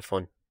everyone have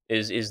fun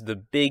is the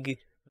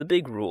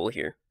big rule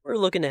here. We're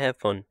looking to have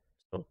fun,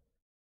 so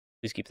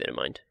please keep that in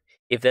mind.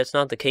 If that's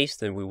not the case,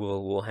 then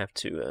we'll have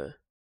to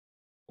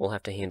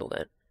handle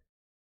that.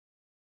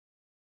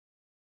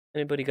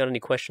 Anybody got any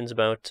questions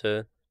about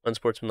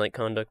unsportsmanlike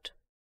conduct?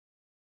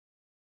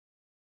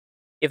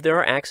 If there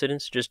are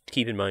accidents, just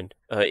keep in mind,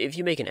 if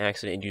you make an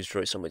accident and you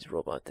destroy somebody's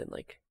robot, then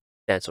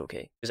that's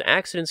okay. Because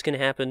accidents can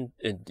happen,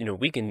 and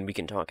we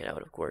can talk it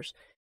out, of course,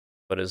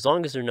 but as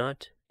long as they're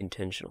not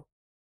intentional.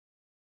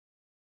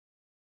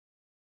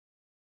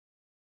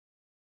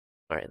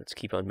 All right, let's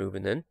keep on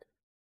moving then.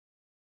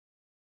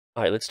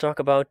 All right, let's talk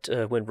about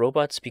when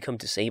robots become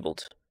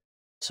disabled.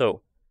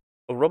 So,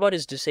 a robot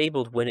is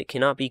disabled when it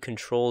cannot be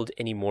controlled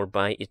anymore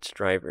by its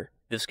driver.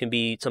 This can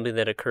be something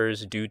that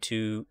occurs due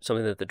to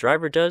something that the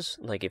driver does,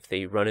 like if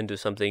they run into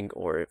something,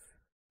 or if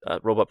a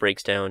robot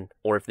breaks down,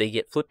 or if they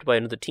get flipped by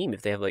another team,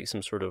 if they have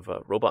some sort of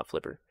robot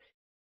flipper.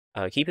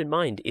 Keep in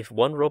mind, if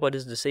one robot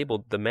is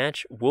disabled, the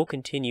match will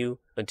continue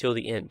until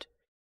the end.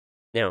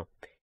 Now,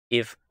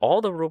 if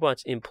all the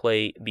robots in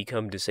play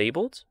become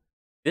disabled,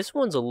 this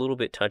one's a little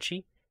bit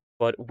touchy,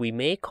 but we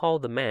may call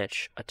the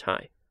match a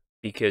tie,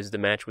 because the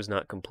match was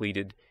not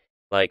completed.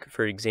 Like,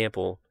 for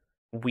example,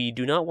 we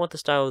do not want the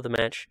style of the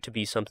match to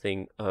be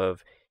something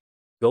of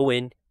go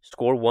in,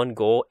 score one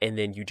goal, and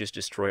then you just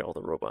destroy all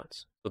the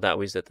robots. So that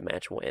way that the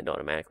match will end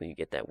automatically, you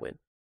get that win.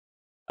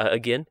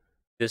 Again,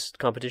 this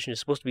competition is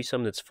supposed to be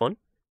something that's fun,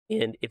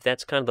 and if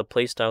that's kind of the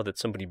play style that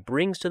somebody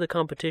brings to the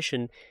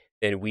competition,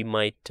 then we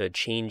might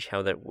change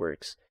how that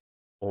works,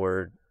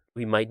 or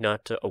we might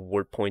not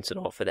award points at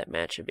all for that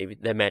match. Maybe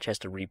that match has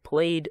to be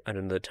replayed at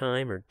another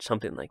time or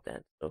something like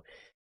that. So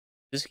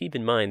just keep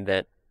in mind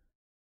that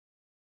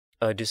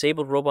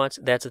disabled robots,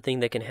 that's a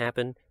thing that can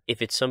happen.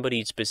 If it's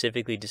somebody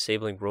specifically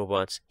disabling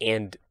robots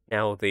and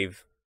now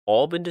they've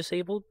all been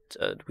disabled,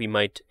 we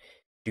might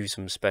do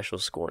some special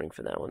scoring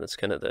for that one. That's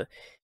kind of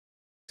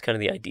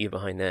the idea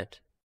behind that.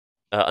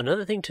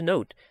 Another thing to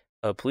note,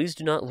 please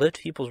do not lift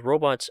people's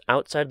robots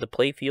outside the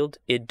playfield.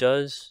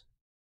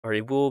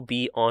 It will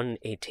be on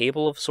a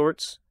table of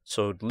sorts,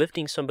 so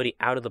lifting somebody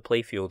out of the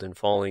playfield and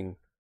falling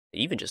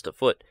even just a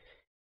foot,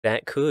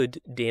 that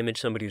could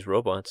damage somebody's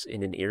robots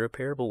in an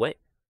irreparable way.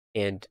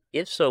 And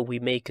if so, we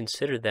may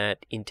consider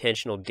that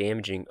intentional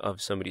damaging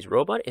of somebody's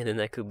robot, and then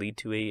that could lead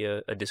to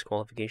a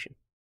disqualification.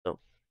 So,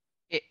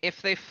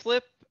 If they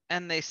flip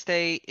and they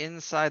stay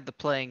inside the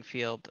playing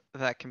field,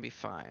 that can be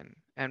fine.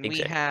 And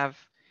exactly.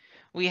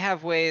 we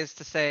have ways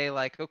to say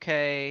like,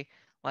 okay,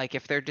 like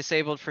if they're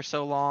disabled for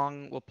so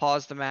long, we'll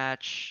pause the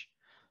match,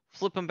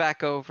 flip them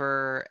back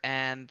over,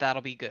 and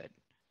that'll be good.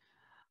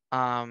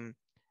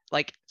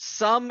 Like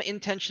some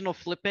intentional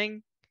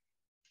flipping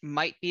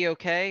might be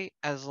okay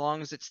as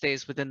long as it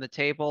stays within the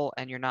table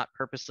and you're not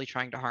purposely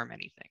trying to harm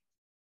anything.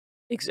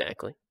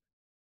 Exactly.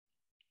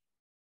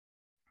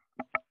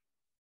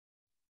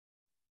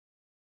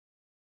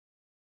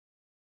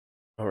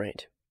 All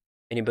right.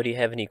 Anybody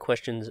have any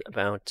questions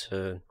about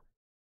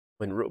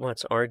when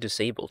robots are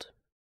disabled?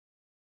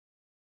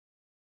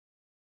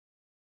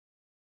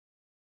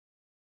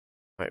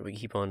 All right, we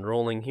keep on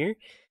rolling here.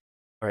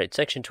 All right,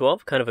 section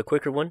 12, kind of a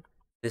quicker one.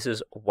 This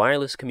is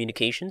wireless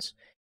communications.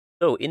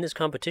 So in this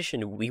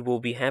competition, we will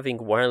be having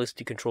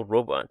wirelessly controlled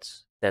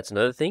robots. That's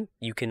another thing.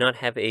 You cannot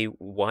have a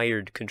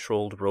wired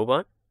controlled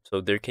robot. So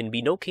there can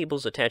be no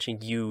cables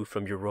attaching you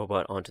from your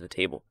robot onto the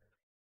table.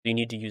 So you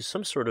need to use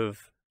some sort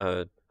of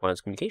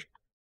wireless communication.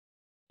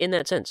 In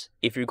that sense,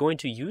 if you're going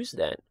to use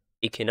that,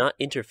 it cannot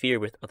interfere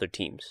with other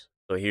teams.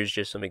 So here's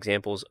just some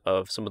examples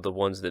of some of the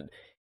ones that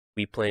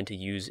we plan to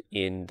use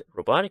in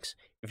robotics.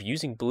 If you're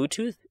using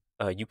Bluetooth,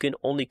 you can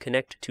only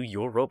connect to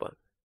your robot.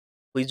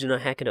 Please do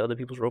not hack into other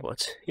people's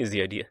robots, is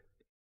the idea.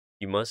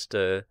 You must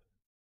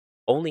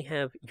only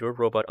have your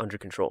robot under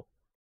control.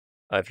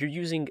 If you're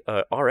using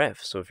RF,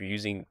 so if you're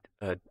using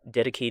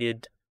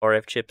dedicated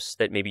RF chips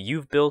that maybe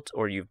you've built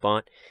or you've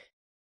bought,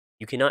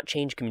 you cannot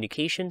change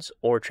communications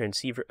or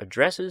transceiver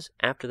addresses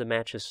after the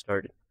match has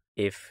started.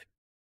 If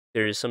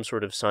there is some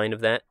sort of sign of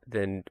that,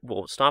 then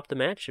we'll stop the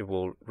match and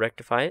we'll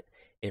rectify it.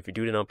 And if you're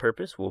doing it on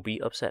purpose, we'll be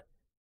upset.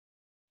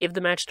 If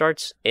the match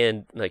starts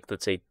and, like,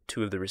 let's say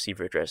 2 of the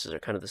receiver addresses are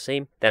kind of the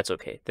same, that's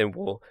okay. Then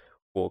we'll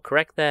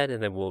correct that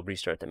and then we'll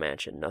restart the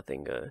match and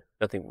nothing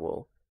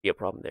will be a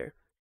problem there.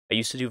 I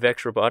used to do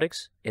Vex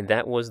Robotics, and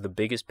that was the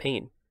biggest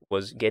pain,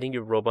 was getting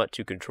your robot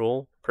to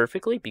control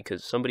perfectly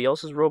because somebody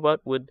else's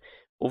robot would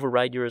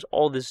override yours,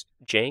 all this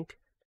jank.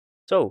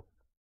 So,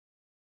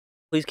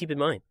 please keep in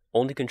mind,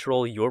 only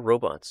control your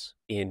robots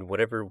in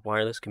whatever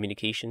wireless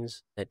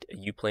communications that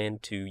you plan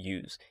to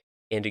use.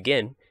 And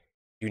again,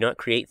 do not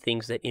create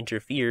things that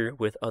interfere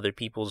with other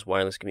people's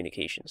wireless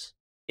communications.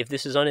 If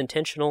this is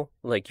unintentional,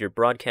 like your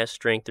broadcast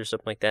strength or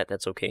something like that,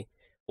 that's okay.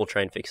 We'll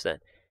try and fix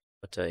that.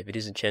 But if it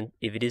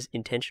is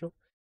intentional,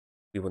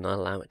 we will not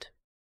allow it.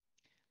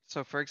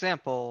 So for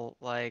example,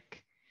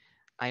 like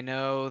I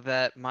know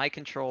that my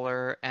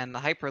controller and the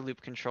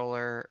Hyperloop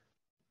controller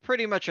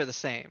pretty much are the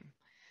same.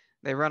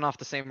 They run off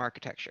the same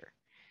architecture.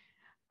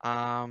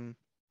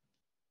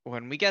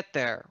 When we get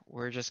there,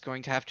 we're just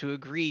going to have to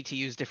agree to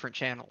use different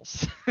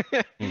channels.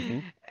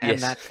 And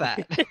Yes. that's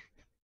that.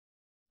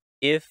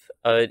 If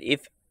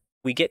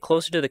we get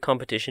closer to the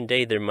competition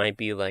day, there might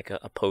be like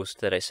a post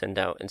that I send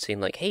out and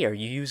saying like, hey, are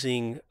you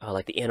using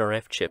like the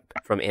NRF chip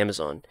from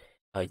Amazon?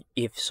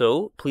 If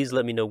so, please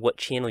let me know what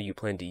channel you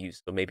plan to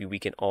use. So maybe we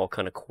can all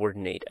kind of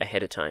coordinate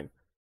ahead of time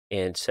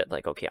and set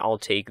like, okay, I'll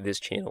take this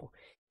channel.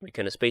 We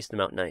kind of space them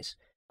out nice.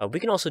 We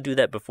can also do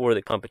that before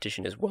the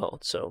competition as well.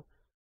 So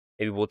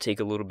maybe we'll take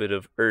a little bit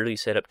of early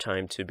setup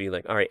time to be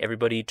like, all right,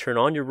 everybody turn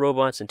on your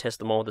robots and test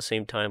them all at the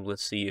same time.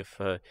 Let's see if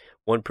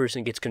one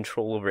person gets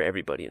control over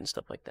everybody and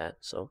stuff like that.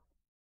 So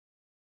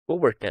we'll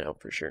work that out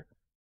for sure.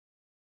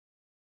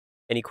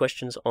 Any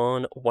questions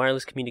on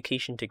wireless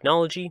communication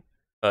technology?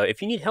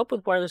 If you need help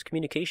with wireless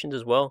communications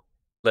as well,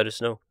 let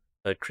us know.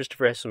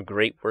 Christopher has some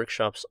great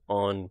workshops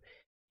on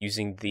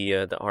using the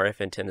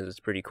RF antennas. It's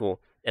pretty cool.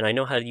 And I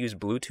know how to use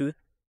Bluetooth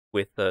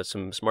with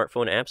some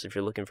smartphone apps if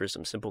you're looking for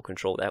some simple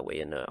control that way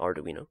in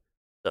Arduino.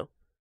 So,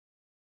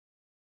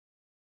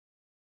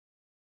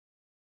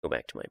 go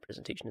back to my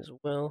presentation as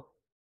well.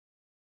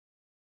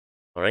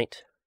 All right.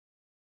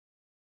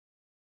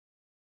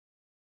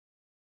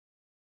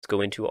 Let's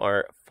go into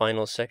our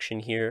final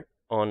section here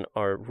on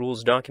our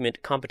rules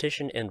document,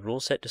 competition, and rule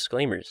set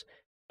disclaimers.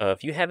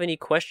 If you have any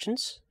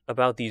questions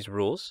about these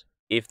rules,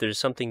 if there's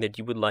something that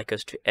you would like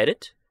us to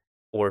edit,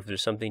 or if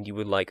there's something you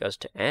would like us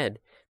to add,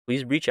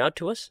 please reach out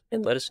to us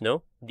and let us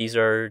know. These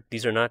are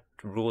not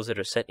rules that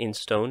are set in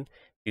stone.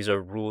 These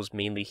are rules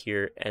mainly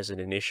here as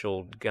an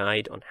initial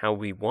guide on how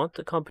we want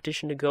the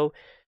competition to go.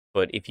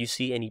 But if you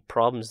see any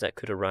problems that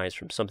could arise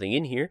from something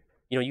in here,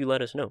 you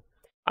let us know.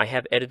 I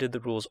have edited the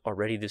rules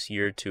already this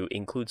year to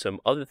include some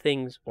other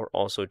things or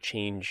also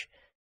change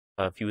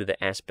a few of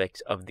the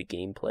aspects of the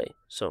gameplay.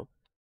 So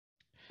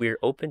we're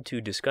open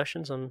to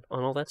discussions on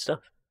all that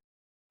stuff.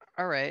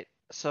 All right.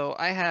 So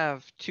I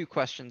have two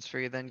questions for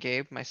you then,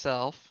 Gabe,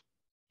 myself.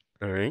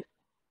 All right.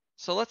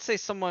 So let's say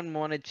someone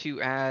wanted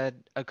to add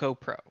a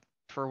GoPro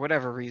for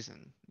whatever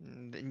reason,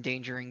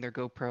 endangering their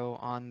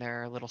GoPro on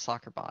their little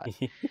soccer bot.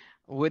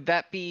 Would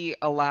that be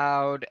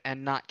allowed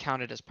and not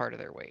counted as part of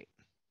their weight?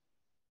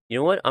 You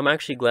know what? I'm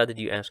actually glad that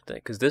you asked that,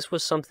 because this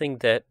was something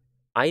that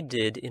I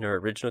did in our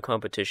original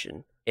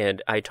competition,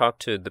 and I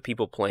talked to the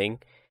people playing,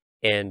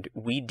 and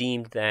we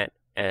deemed that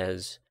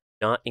as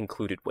not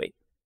included weight.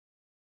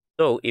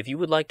 So if you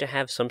would like to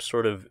have some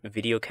sort of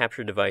video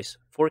capture device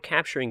for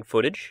capturing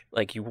footage,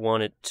 like you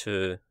want it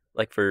to,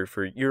 like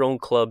for your own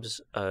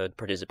club's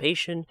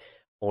participation,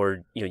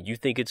 or you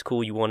think it's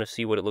cool, you want to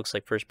see what it looks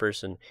like first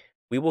person,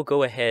 we will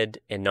go ahead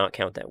and not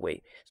count that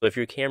weight. So if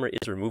your camera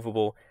is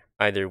removable,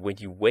 either when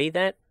you weigh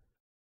that,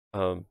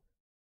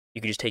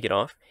 you can just take it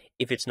off.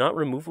 If it's not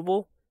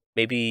removable,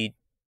 maybe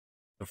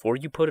before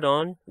you put it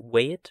on,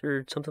 weigh it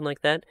or something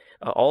like that.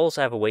 I'll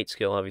also have a weight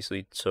scale,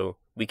 obviously, so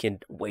we can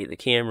weigh the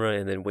camera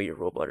and then weigh your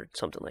robot or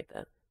something like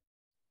that.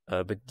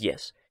 But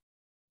yes,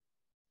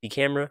 the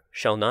camera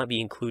shall not be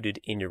included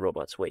in your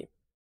robot's weight,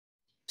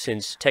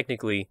 since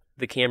technically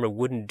the camera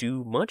wouldn't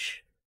do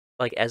much,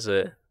 like as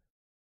an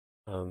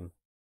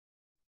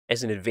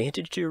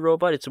advantage to your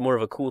robot. It's more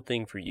of a cool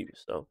thing for you.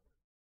 So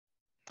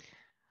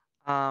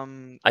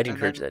I'd And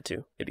encourage then that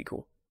too. It'd be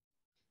cool.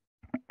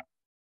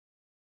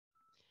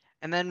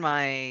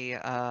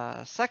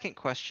 my second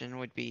question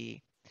would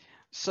be,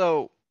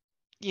 so,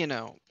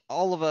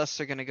 all of us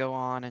are going to go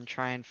on and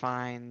try and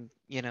find,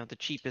 the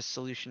cheapest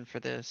solution for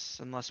this,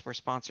 unless we're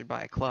sponsored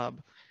by a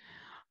club.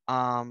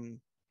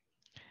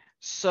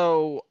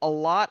 So a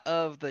lot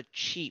of the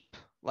cheap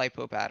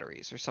lipo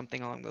batteries or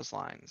something along those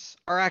lines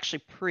are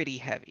actually pretty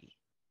heavy.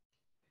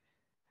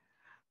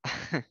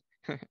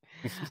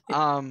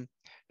 Um,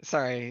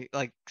 sorry,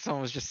 like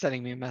someone was just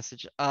sending me a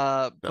message. No,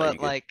 you're But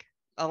good. like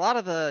a lot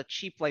of the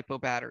cheap lipo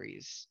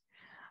batteries,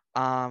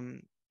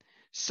 um,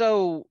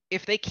 so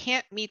if they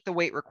can't meet the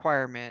weight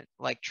requirement,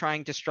 like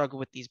trying to struggle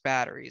with these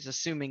batteries,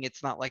 assuming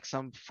it's not like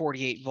some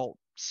 48-volt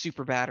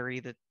super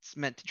battery that's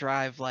meant to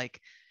drive like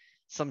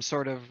some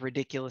sort of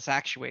ridiculous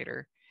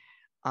actuator,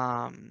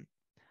 um,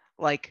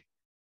 like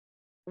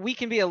we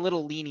can be a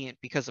little lenient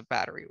because of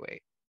battery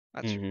weight.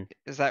 That's Mhm.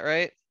 Is that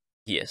right?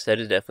 Yes, that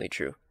is definitely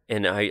true.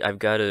 And I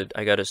got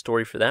a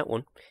story for that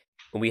one.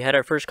 When we had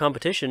our first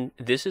competition,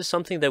 this is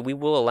something that we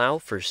will allow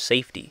for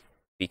safety,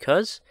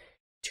 because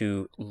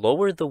to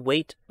lower the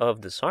weight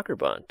of the soccer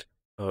bond,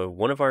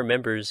 one of our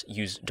members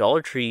used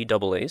Dollar Tree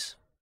AA's.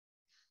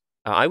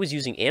 I was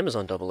using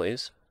Amazon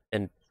AA's,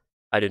 and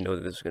I didn't know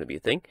that this was going to be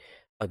a thing.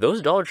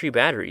 Those Dollar Tree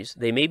batteries,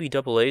 they may be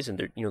AA's and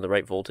they're the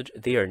right voltage.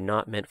 They are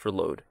not meant for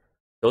load.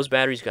 Those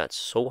batteries got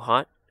so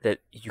hot that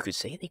you could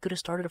say they could have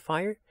started a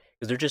fire,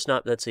 because they're just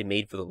not, let's say,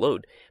 made for the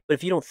load. But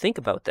if you don't think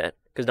about that,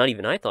 because not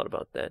even I thought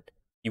about that,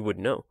 you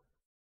wouldn't know.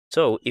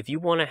 So if you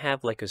want to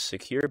have like a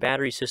secure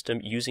battery system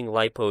using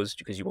LiPos,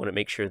 because you want to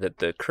make sure that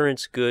the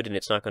current's good and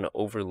it's not going to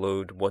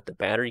overload what the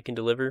battery can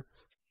deliver,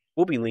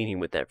 we'll be leaning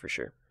with that for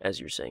sure, as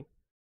you're saying.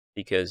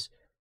 Because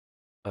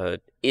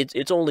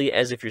it's only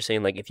as if you're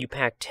saying, like, if you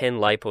pack 10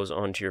 LiPos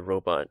onto your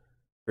robot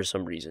for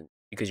some reason,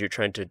 because you're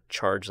trying to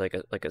charge like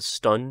a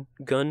stun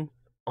gun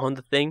on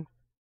the thing,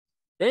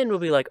 then we'll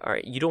be like, all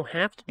right, you don't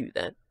have to do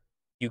that.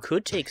 You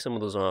could take some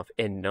of those off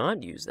and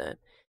not use that.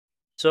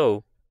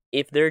 So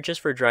if they're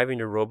just for driving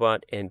your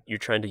robot and you're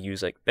trying to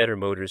use like better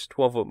motors,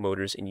 12-volt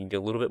motors, and you need a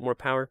little bit more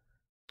power,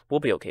 we'll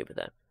be okay with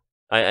that.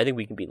 I think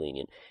we can be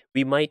lenient.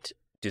 We might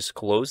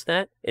disclose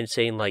that and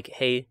saying like,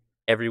 hey,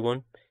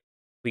 everyone,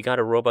 we got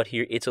a robot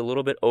here. It's a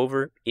little bit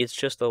over. It's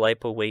just the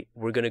lipo weight.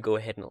 We're going to go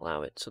ahead and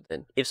allow it. So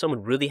then if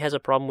someone really has a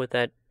problem with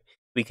that,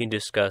 we can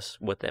discuss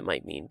what that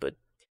might mean. But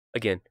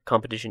again,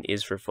 competition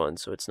is for fun.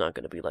 So it's not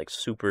going to be like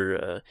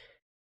super,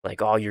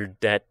 like, oh, you're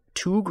that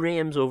 2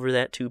 grams over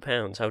that 2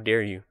 pounds. How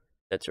dare you?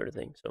 That sort of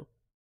thing. So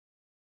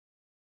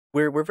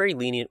we're very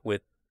lenient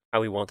with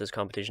how we want this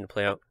competition to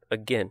play out.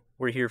 Again,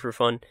 we're here for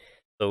fun.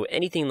 So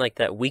anything like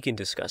that, we can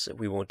discuss it.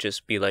 We won't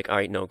just be like, all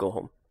right, no, go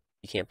home.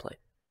 You can't play.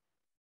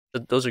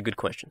 Those are good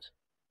questions.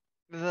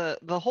 The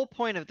whole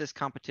point of this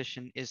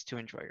competition is to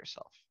enjoy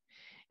yourself.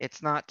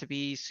 It's not to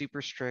be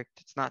super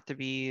strict. It's not to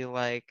be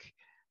like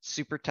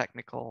super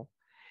technical.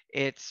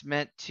 It's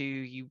meant to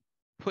you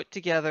put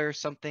together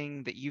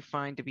something that you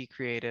find to be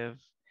creative,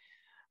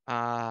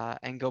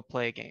 and go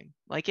play a game.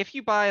 Like if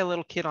you buy a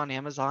little kit on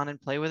Amazon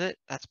and play with it,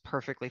 that's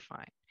perfectly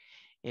fine.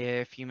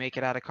 If you make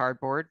it out of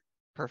cardboard,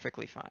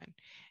 perfectly fine.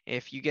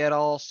 If you get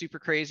all super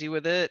crazy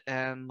with it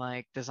and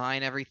like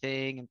design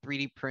everything and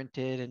 3D print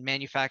it and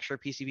manufacture a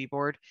PCB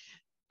board,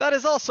 that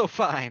is also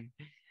fine.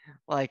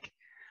 Like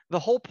the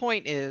whole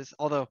point is,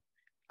 although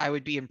I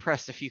would be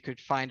impressed if you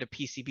could find a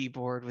PCB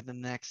board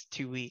within the next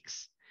 2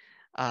 weeks,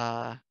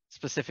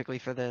 specifically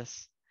for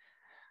this.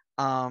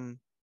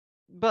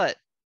 But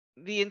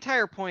the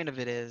entire point of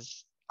it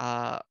is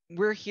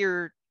we're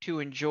here to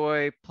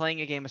enjoy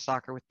playing a game of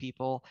soccer with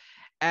people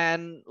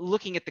and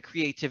looking at the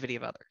creativity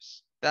of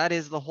others. That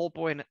is the whole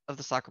point of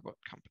the soccer bot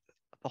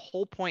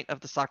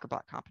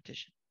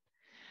competition.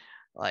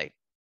 Like,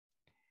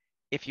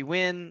 if you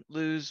win,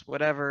 lose,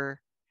 whatever,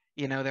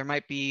 there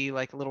might be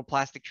like a little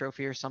plastic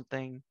trophy or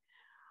something,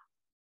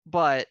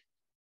 but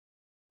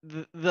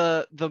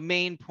the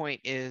main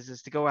point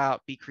is to go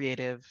out, be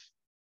creative,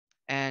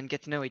 and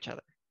get to know each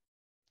other.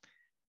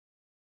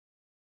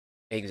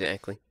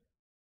 Exactly.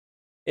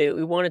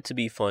 We want it to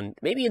be fun.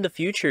 Maybe in the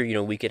future,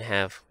 we could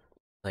have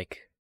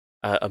like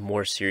a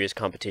more serious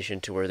competition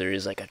to where there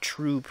is like a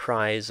true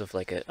prize of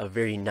like a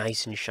very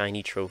nice and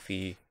shiny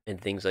trophy and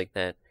things like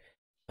that.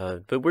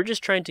 But we're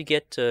just trying to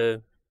get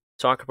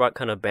Soccerbot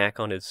kind of back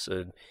on its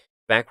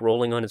back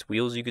rolling on its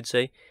wheels, you could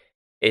say.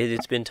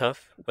 It's been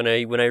tough. When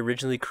I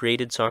originally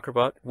created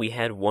Soccerbot, we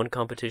had one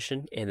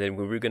competition, and then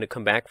we were going to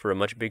come back for a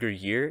much bigger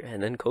year,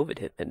 and then COVID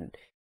hit, and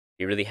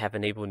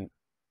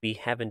we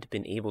haven't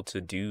been able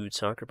to do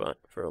Soccerbot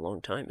for a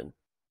long time, and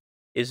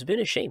it's been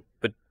a shame.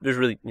 But there's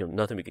really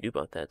nothing we could do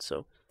about that.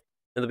 So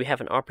now that we have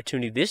an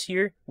opportunity this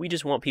year, we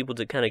just want people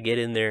to kind of get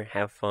in there,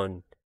 have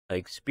fun,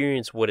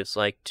 experience what it's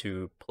like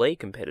to play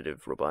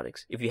competitive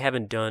robotics. If you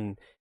haven't done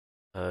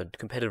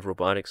competitive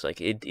robotics, like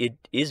it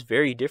is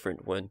very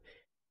different when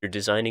you're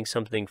designing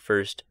something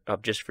first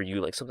up just for you,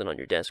 like something on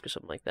your desk or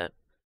something like that,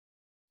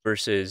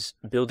 versus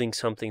building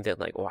something that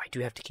like, oh, I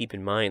do have to keep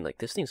in mind, like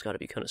this thing's got to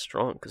be kind of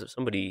strong because if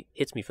somebody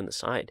hits me from the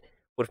side,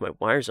 what if my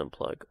wires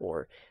unplug,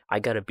 or I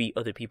got to beat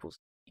other people's.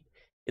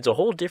 It's a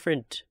whole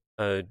different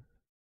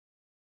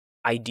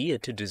idea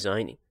to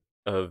designing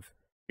of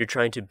you're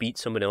trying to beat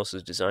someone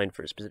else's design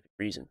for a specific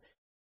reason,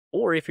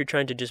 or if you're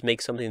trying to just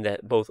make something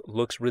that both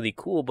looks really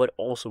cool but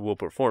also will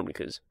perform,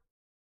 because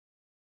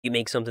you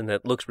make something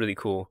that looks really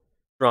cool,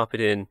 drop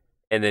it in,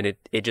 and then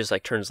it just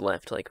like turns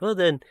left. Like, well,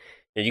 then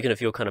you're gonna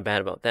feel kind of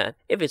bad about that.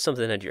 If it's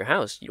something at your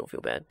house, you don't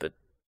feel bad, but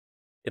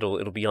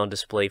it'll be on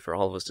display for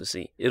all of us to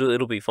see.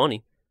 It'll be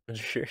funny, I'm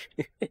sure.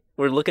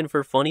 We're looking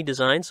for funny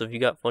designs, so if you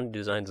got funny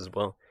designs as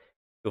well,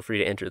 feel free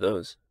to enter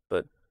those.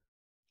 But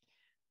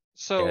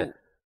So yeah,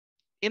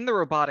 in the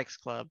robotics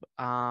club,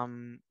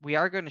 we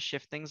are going to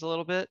shift things a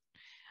little bit.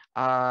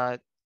 And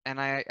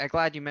I'm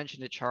glad you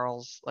mentioned it,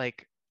 Charles.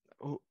 Like,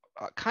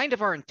 kind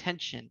of our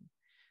intention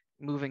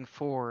moving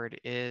forward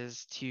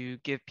is to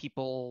give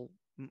people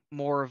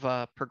more of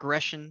a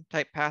progression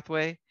type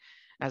pathway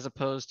as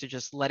opposed to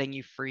just letting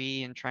you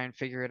free and try and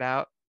figure it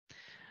out.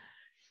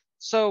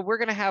 So we're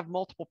going to have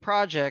multiple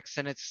projects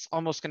and it's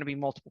almost going to be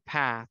multiple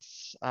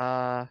paths.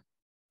 We're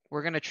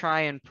going to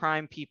try and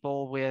prime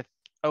people with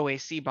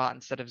OAC bot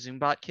instead of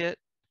ZoomBot kit.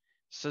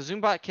 So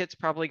ZoomBot kit's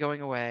probably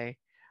going away,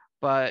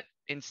 but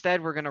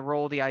instead we're going to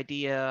roll the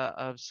idea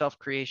of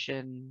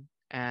self-creation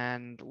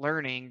and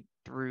learning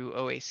through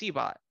OAC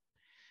bot.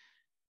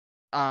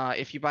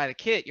 If you buy the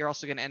kit, you're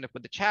also going to end up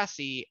with the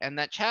chassis, and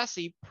that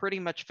chassis pretty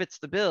much fits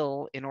the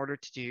bill in order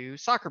to do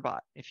SoccerBot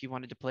if you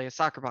wanted to play a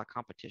SoccerBot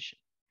competition,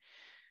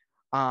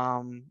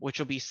 which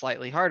will be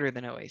slightly harder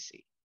than OAC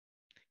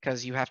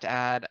because you have to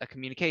add a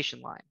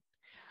communication line.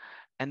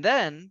 And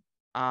then,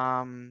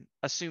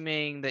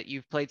 assuming that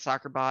you've played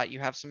SoccerBot, you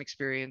have some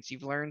experience,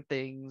 you've learned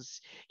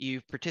things,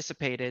 you've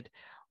participated,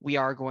 we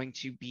are going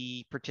to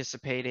be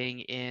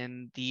participating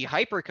in the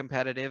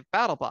hyper-competitive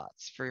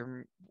BattleBots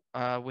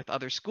with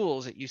other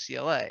schools at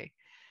UCLA.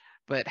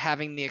 But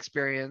having the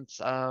experience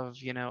of,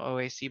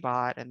 OAC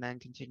bot and then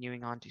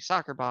continuing on to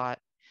SoccerBot,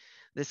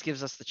 this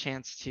gives us the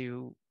chance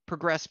to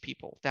progress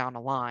people down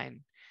a line.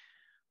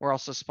 We're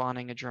also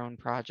spawning a drone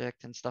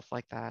project and stuff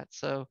like that.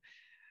 So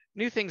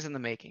new things in the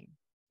making.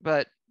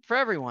 But for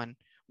everyone,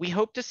 we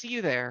hope to see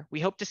you there. We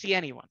hope to see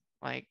anyone.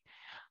 Like,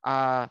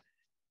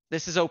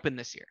 this is open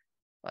this year.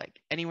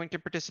 Like, anyone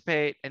can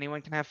participate.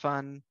 Anyone can have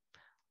fun.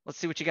 Let's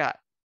see what you got.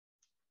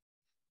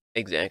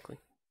 exactly.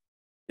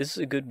 This is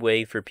a good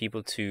way for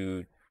people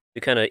to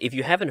kind of, if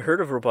you haven't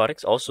heard of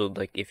robotics, also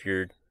like if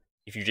you're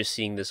just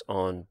seeing this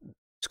on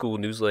school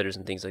newsletters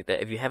and things like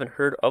that, if you haven't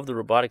heard of the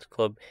robotics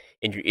club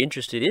and you're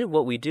interested in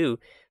what we do,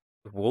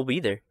 we'll be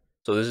there.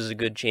 So this is a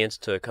good chance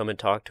to come and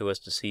talk to us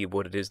to see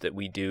what it is that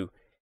we do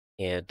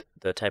and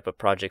the type of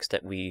projects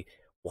that we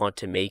want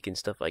to make and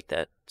stuff like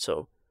that.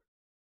 So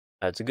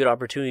it's a good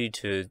opportunity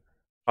to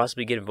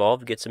possibly get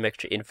involved, get some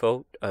extra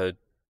info.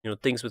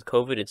 Things with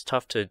COVID, it's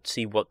tough to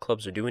see what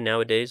clubs are doing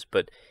nowadays,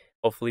 but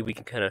hopefully we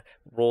can kind of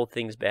roll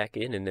things back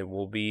in, and then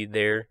we'll be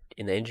there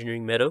in the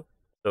engineering meadow.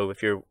 So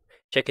if you're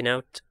checking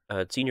out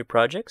senior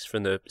projects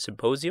from the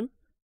symposium,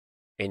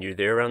 and you're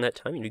there around that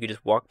time, you can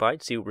just walk by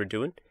and see what we're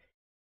doing.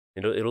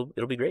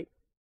 It'll be great.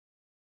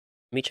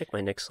 Let me check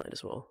my next slide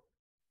as well.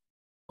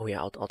 Oh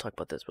yeah, I'll talk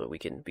about this, but we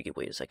can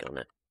wait a second on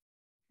that.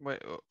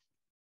 Wait.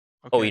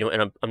 Okay. Oh,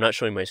 and I'm not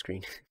showing my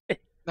screen.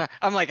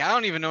 I'm like, I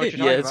don't even know what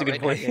you're Yeah, talking that's about a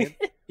good right point.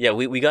 now, Yeah,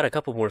 we got a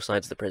couple more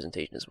slides of the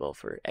presentation as well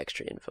for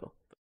extra info.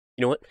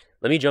 You know what?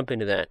 Let me jump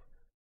into that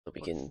so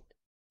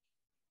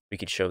we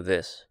could show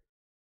this.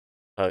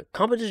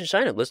 Competition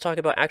sign up. Let's talk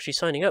about actually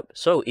signing up.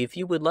 So if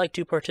you would like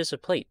to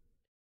participate,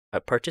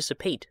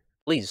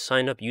 please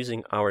sign up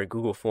using our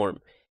Google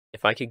form.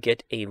 If I could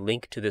get a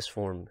link to this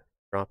form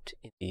dropped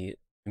in the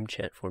Zoom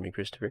chat for me,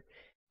 Christopher,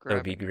 that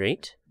would be Grabbing it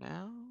great.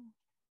 now.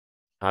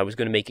 I was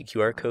going to make a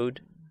QR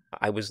code.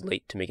 I was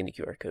late to making the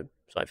QR code,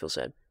 so I feel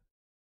sad.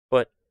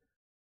 But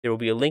there will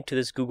be a link to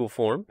this Google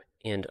form,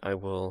 and I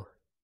will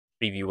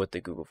preview what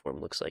the Google form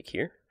looks like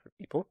here for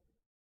people.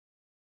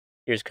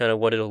 Here's kind of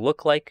what it'll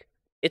look like.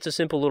 It's a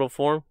simple little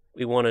form.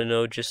 We want to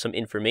know just some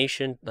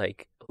information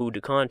like who to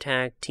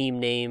contact, team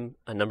name,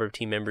 a number of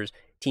team members,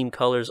 team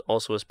colors,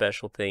 also a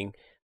special thing.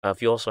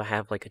 If you also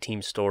have like a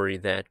team story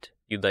that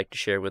you'd like to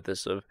share with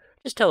us, of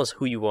just tell us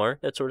who you are,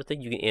 that sort of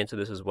thing, you can answer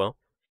this as well.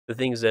 The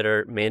things that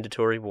are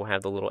mandatory will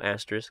have the little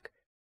asterisk.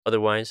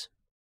 Otherwise,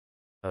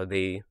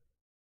 they,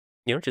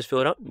 just fill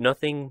it out. No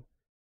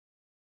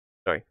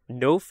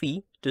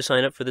fee to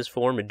sign up for this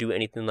form or do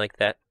anything like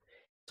that.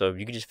 So if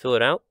you can just fill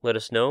it out, let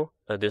us know.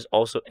 There's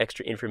also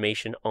extra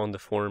information on the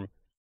form. If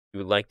you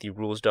would like the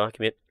rules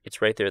document,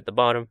 it's right there at the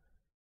bottom.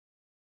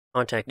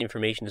 Contact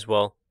information as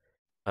well.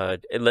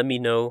 And let me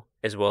know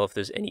as well if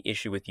there's any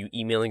issue with you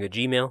emailing a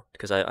Gmail,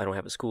 because I don't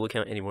have a school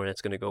account anymore.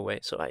 That's going to go away,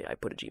 so I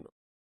put a Gmail.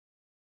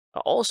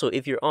 Also,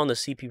 if you're on the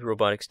CPP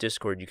Robotics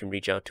Discord, you can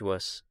reach out to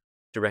us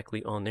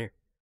directly on there.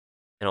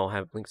 And I'll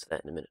have links to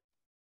that in a minute.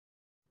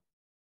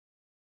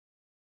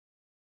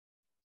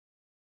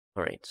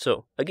 Alright,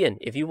 so again,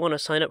 if you want to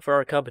sign up for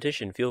our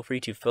competition, feel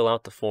free to fill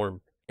out the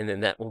form, and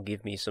then that will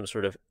give me some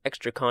sort of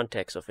extra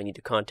context. So if I need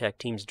to contact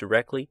teams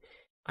directly,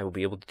 I will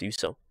be able to do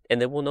so. And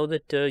then we'll know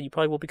that you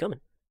probably will be coming.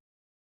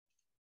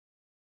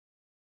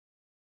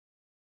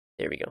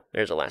 There we go.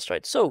 There's the last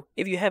slide. So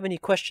if you have any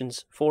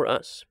questions for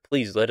us,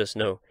 please let us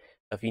know.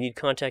 If you need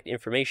contact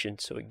information,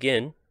 so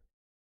again,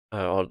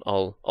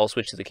 I'll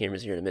switch to the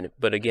cameras here in a minute.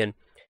 But again,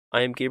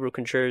 I am Gabriel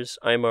Contreras.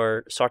 I'm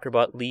our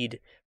SoccerBot lead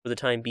for the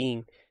time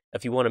being.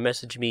 If you want to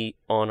message me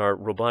on our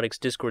robotics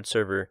Discord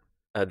server,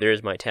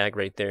 there's my tag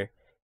right there.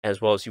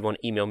 As well as you want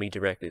to email me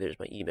directly, there's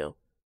my email.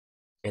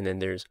 And then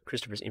there's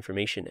Christopher's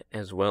information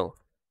as well.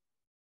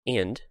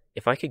 And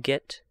if I could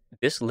get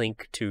this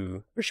link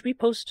to, where should we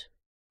post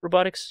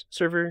robotics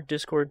server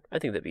Discord? I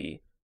think that'd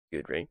be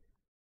good, right?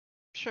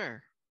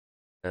 Sure.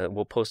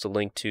 We'll post a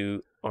link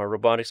to our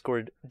robotics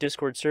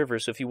Discord server.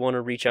 So if you want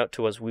to reach out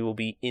to us, we will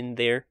be in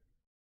there.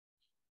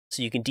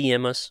 So you can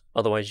DM us.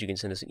 Otherwise, you can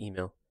send us an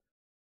email.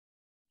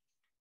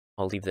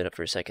 I'll leave that up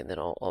for a second, then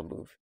I'll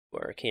move to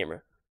our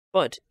camera.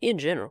 But in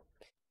general,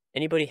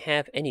 anybody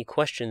have any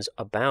questions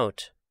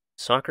about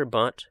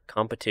SoccerBot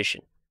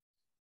competition?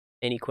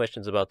 Any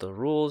questions about the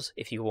rules?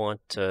 If you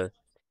want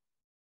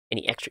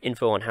any extra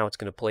info on how it's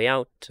going to play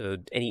out,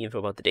 any info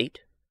about the date?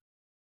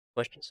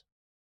 Questions?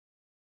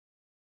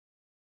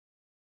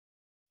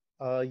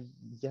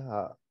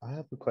 Yeah, I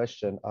have a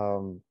question.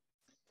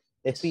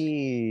 If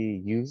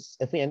Yes.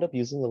 we end up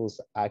using those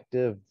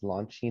active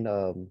launching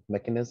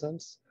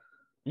mechanisms,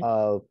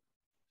 Mhm.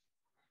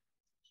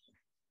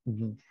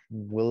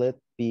 will it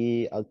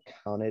be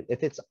accounted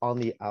if it's on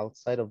the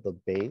outside of the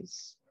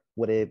base?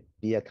 Would it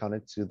be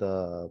accounted to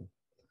the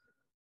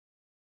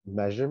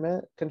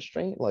measurement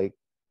constraint? Like,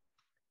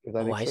 if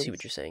that Oh, makes I sense? see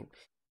what you're saying.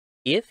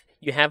 If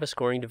you have a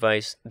scoring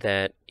device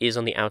that is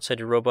on the outside of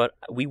your robot,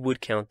 we would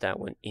count that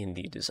one in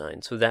the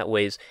design. So that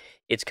way,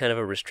 it's kind of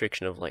a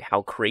restriction of like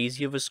how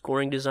crazy of a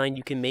scoring design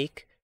you can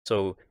make.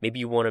 So maybe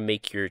you want to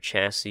make your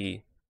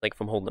chassis like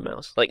from holding the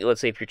mouse. Like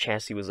let's say if your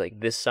chassis was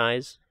like this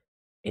size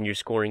and your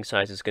scoring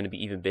size is going to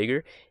be even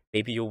bigger,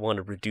 maybe you'll want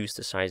to reduce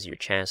the size of your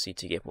chassis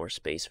to get more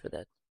space for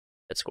that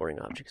scoring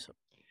object. So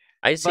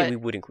I'd say we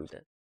would include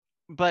that.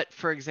 But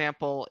for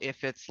example,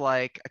 if it's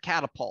like a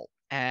catapult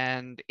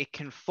and it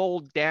can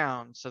fold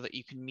down so that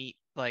you can meet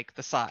like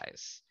the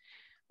size,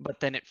 but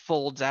then it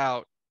folds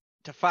out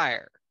to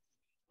fire,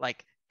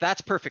 like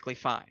that's perfectly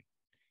fine.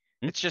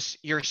 It's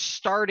just your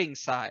starting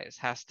size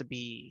has to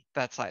be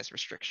that size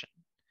restriction.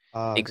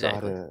 Got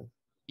Exactly. it.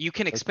 You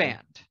can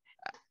expand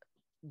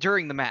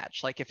during the match.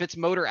 Like if it's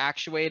motor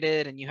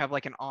actuated and you have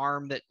like an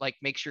arm that like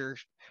makes your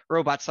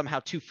robot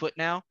somehow 2 foot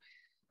now,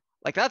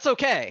 like that's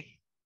okay.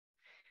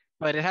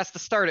 But it has to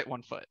start at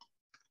 1 foot.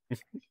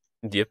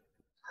 Yep.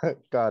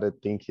 Got it.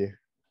 Thank you.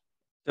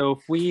 So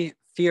if we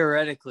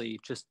theoretically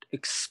just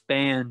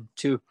expand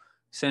to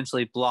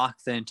essentially block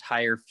the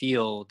entire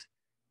field,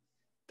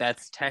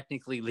 that's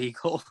technically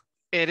legal.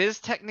 It is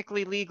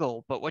technically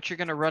legal, but what you're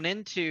going to run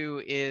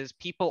into is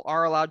people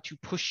are allowed to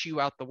push you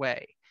out the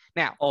way.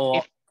 Now,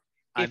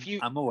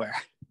 I'm aware.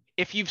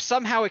 If you've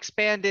somehow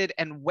expanded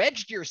and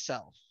wedged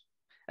yourself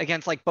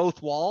against like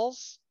both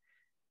walls,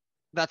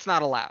 that's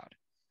not allowed.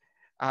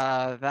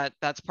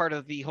 That's part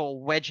of the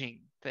whole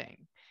wedging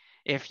thing.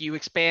 If you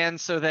expand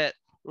so that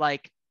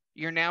like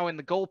you're now in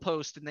the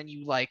goalpost and then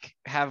you like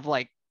have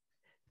like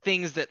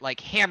things that like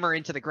hammer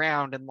into the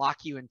ground and lock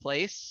you in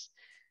place,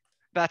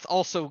 that's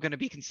also going to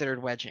be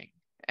considered wedging,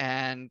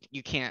 and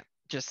you can't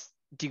just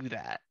do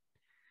that.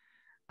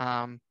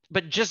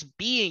 But just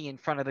being in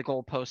front of the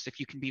goalpost, if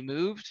you can be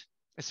moved,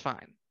 is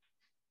fine.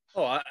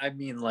 Oh, I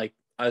mean, like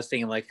I was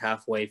thinking like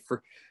halfway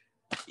for.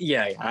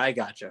 Yeah, I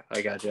gotcha.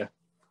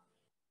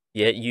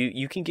 Yeah,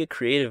 you can get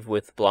creative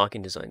with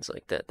blocking designs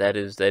like that. That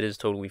is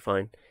totally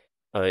fine.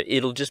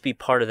 It'll just be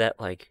part of that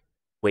like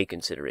weight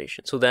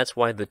consideration. So that's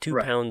why the 2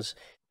 Right. pounds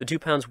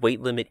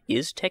weight limit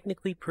is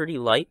technically pretty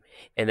light,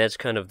 and that's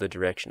kind of the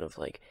direction of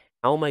like,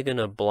 how am I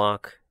gonna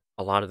block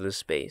a lot of this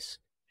space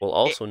while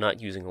also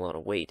not using a lot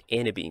of weight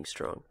and it being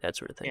strong, that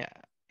sort of thing.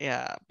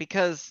 Yeah,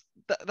 because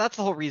that's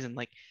the whole reason.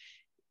 Like,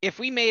 if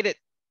we made it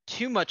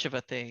too much of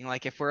a thing,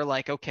 like if we're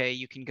like, okay,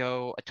 you can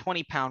go a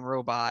 20-pound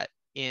robot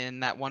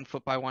in that 1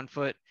 foot by 1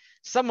 foot,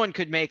 someone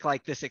could make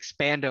like this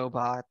expando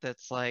bot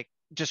that's like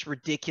just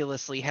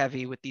ridiculously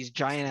heavy with these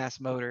giant ass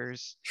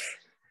motors.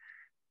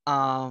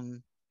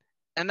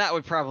 And that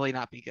would probably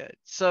not be good.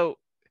 So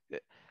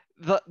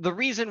the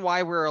reason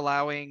why we're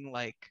allowing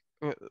like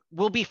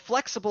we'll be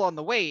flexible on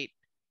the weight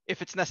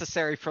if it's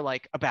necessary for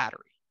like a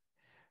battery.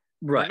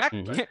 Right.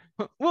 We're not,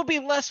 we'll be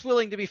less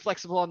willing to be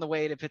flexible on the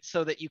weight if it's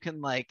so that you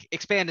can like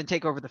expand and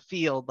take over the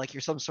field like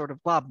you're some sort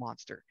of blob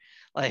monster.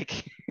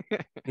 Like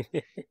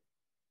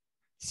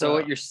So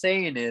what you're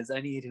saying is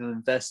I need to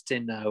invest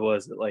in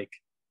was it like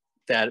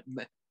that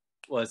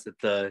was it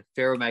the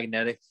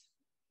ferromagnetic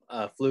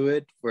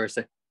fluid where it's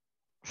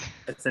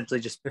essentially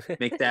just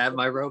make that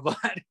my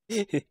robot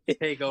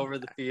take over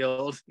the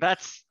field.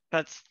 That's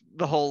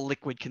the whole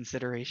liquid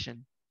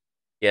consideration.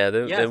 Yeah,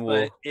 Yes, then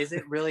we'll. but is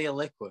it really a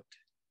liquid?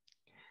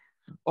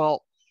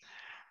 Well,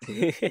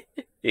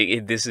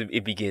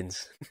 it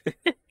begins.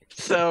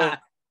 so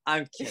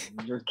I'm kidding.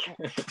 You're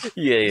kidding.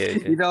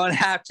 Yeah. You don't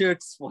have to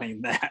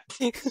explain that.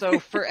 So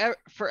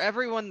for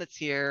everyone that's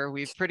here,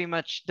 we've pretty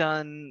much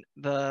done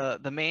the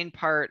main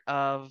part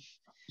of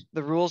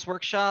the rules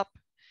workshop.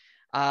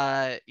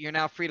 You're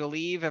now free to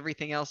leave.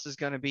 Everything else is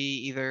going to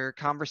be either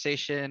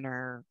conversation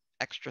or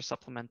extra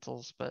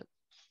supplementals, but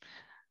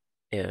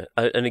Yeah,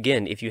 and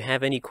again, if you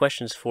have any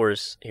questions for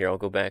us, here, I'll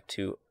go back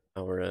to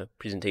our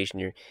presentation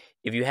here.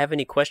 If you have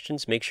any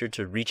questions, make sure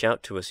to reach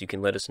out to us. You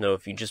can let us know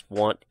if you just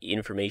want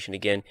information.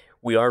 Again,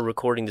 we are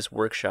recording this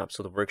workshop,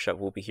 so the workshop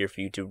will be here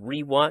for you to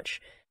rewatch.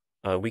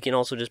 We can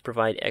also just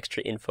provide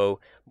extra info.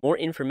 More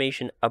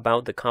information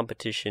about the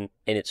competition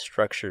and its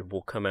structure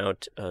will come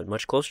out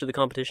much closer to the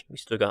competition. We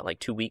still got like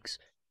 2 weeks,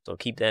 so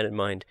keep that in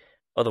mind.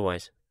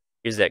 Otherwise,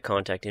 here's that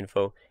contact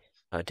info.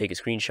 Take a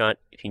screenshot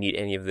if you need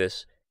any of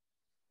this.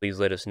 Please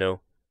let us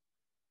know.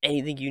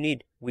 Anything you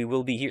need, we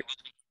will be here.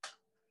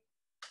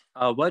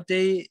 What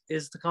day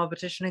is the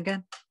competition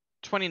again?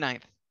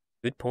 29th.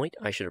 Good point.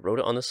 I should have wrote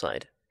it on the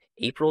side.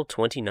 April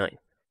 29th.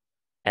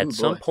 At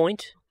some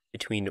point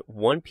between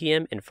 1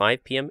 p.m. and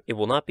 5 p.m. It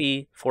will not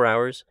be 4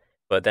 hours,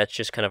 but that's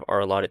just kind of our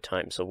allotted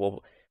time.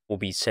 So we'll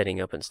be setting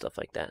up and stuff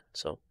like that.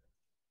 So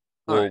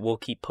we'll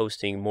keep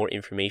posting more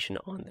information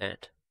on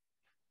that.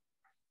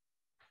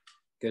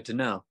 Good to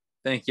know.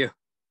 Thank you.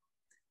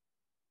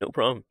 No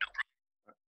problem.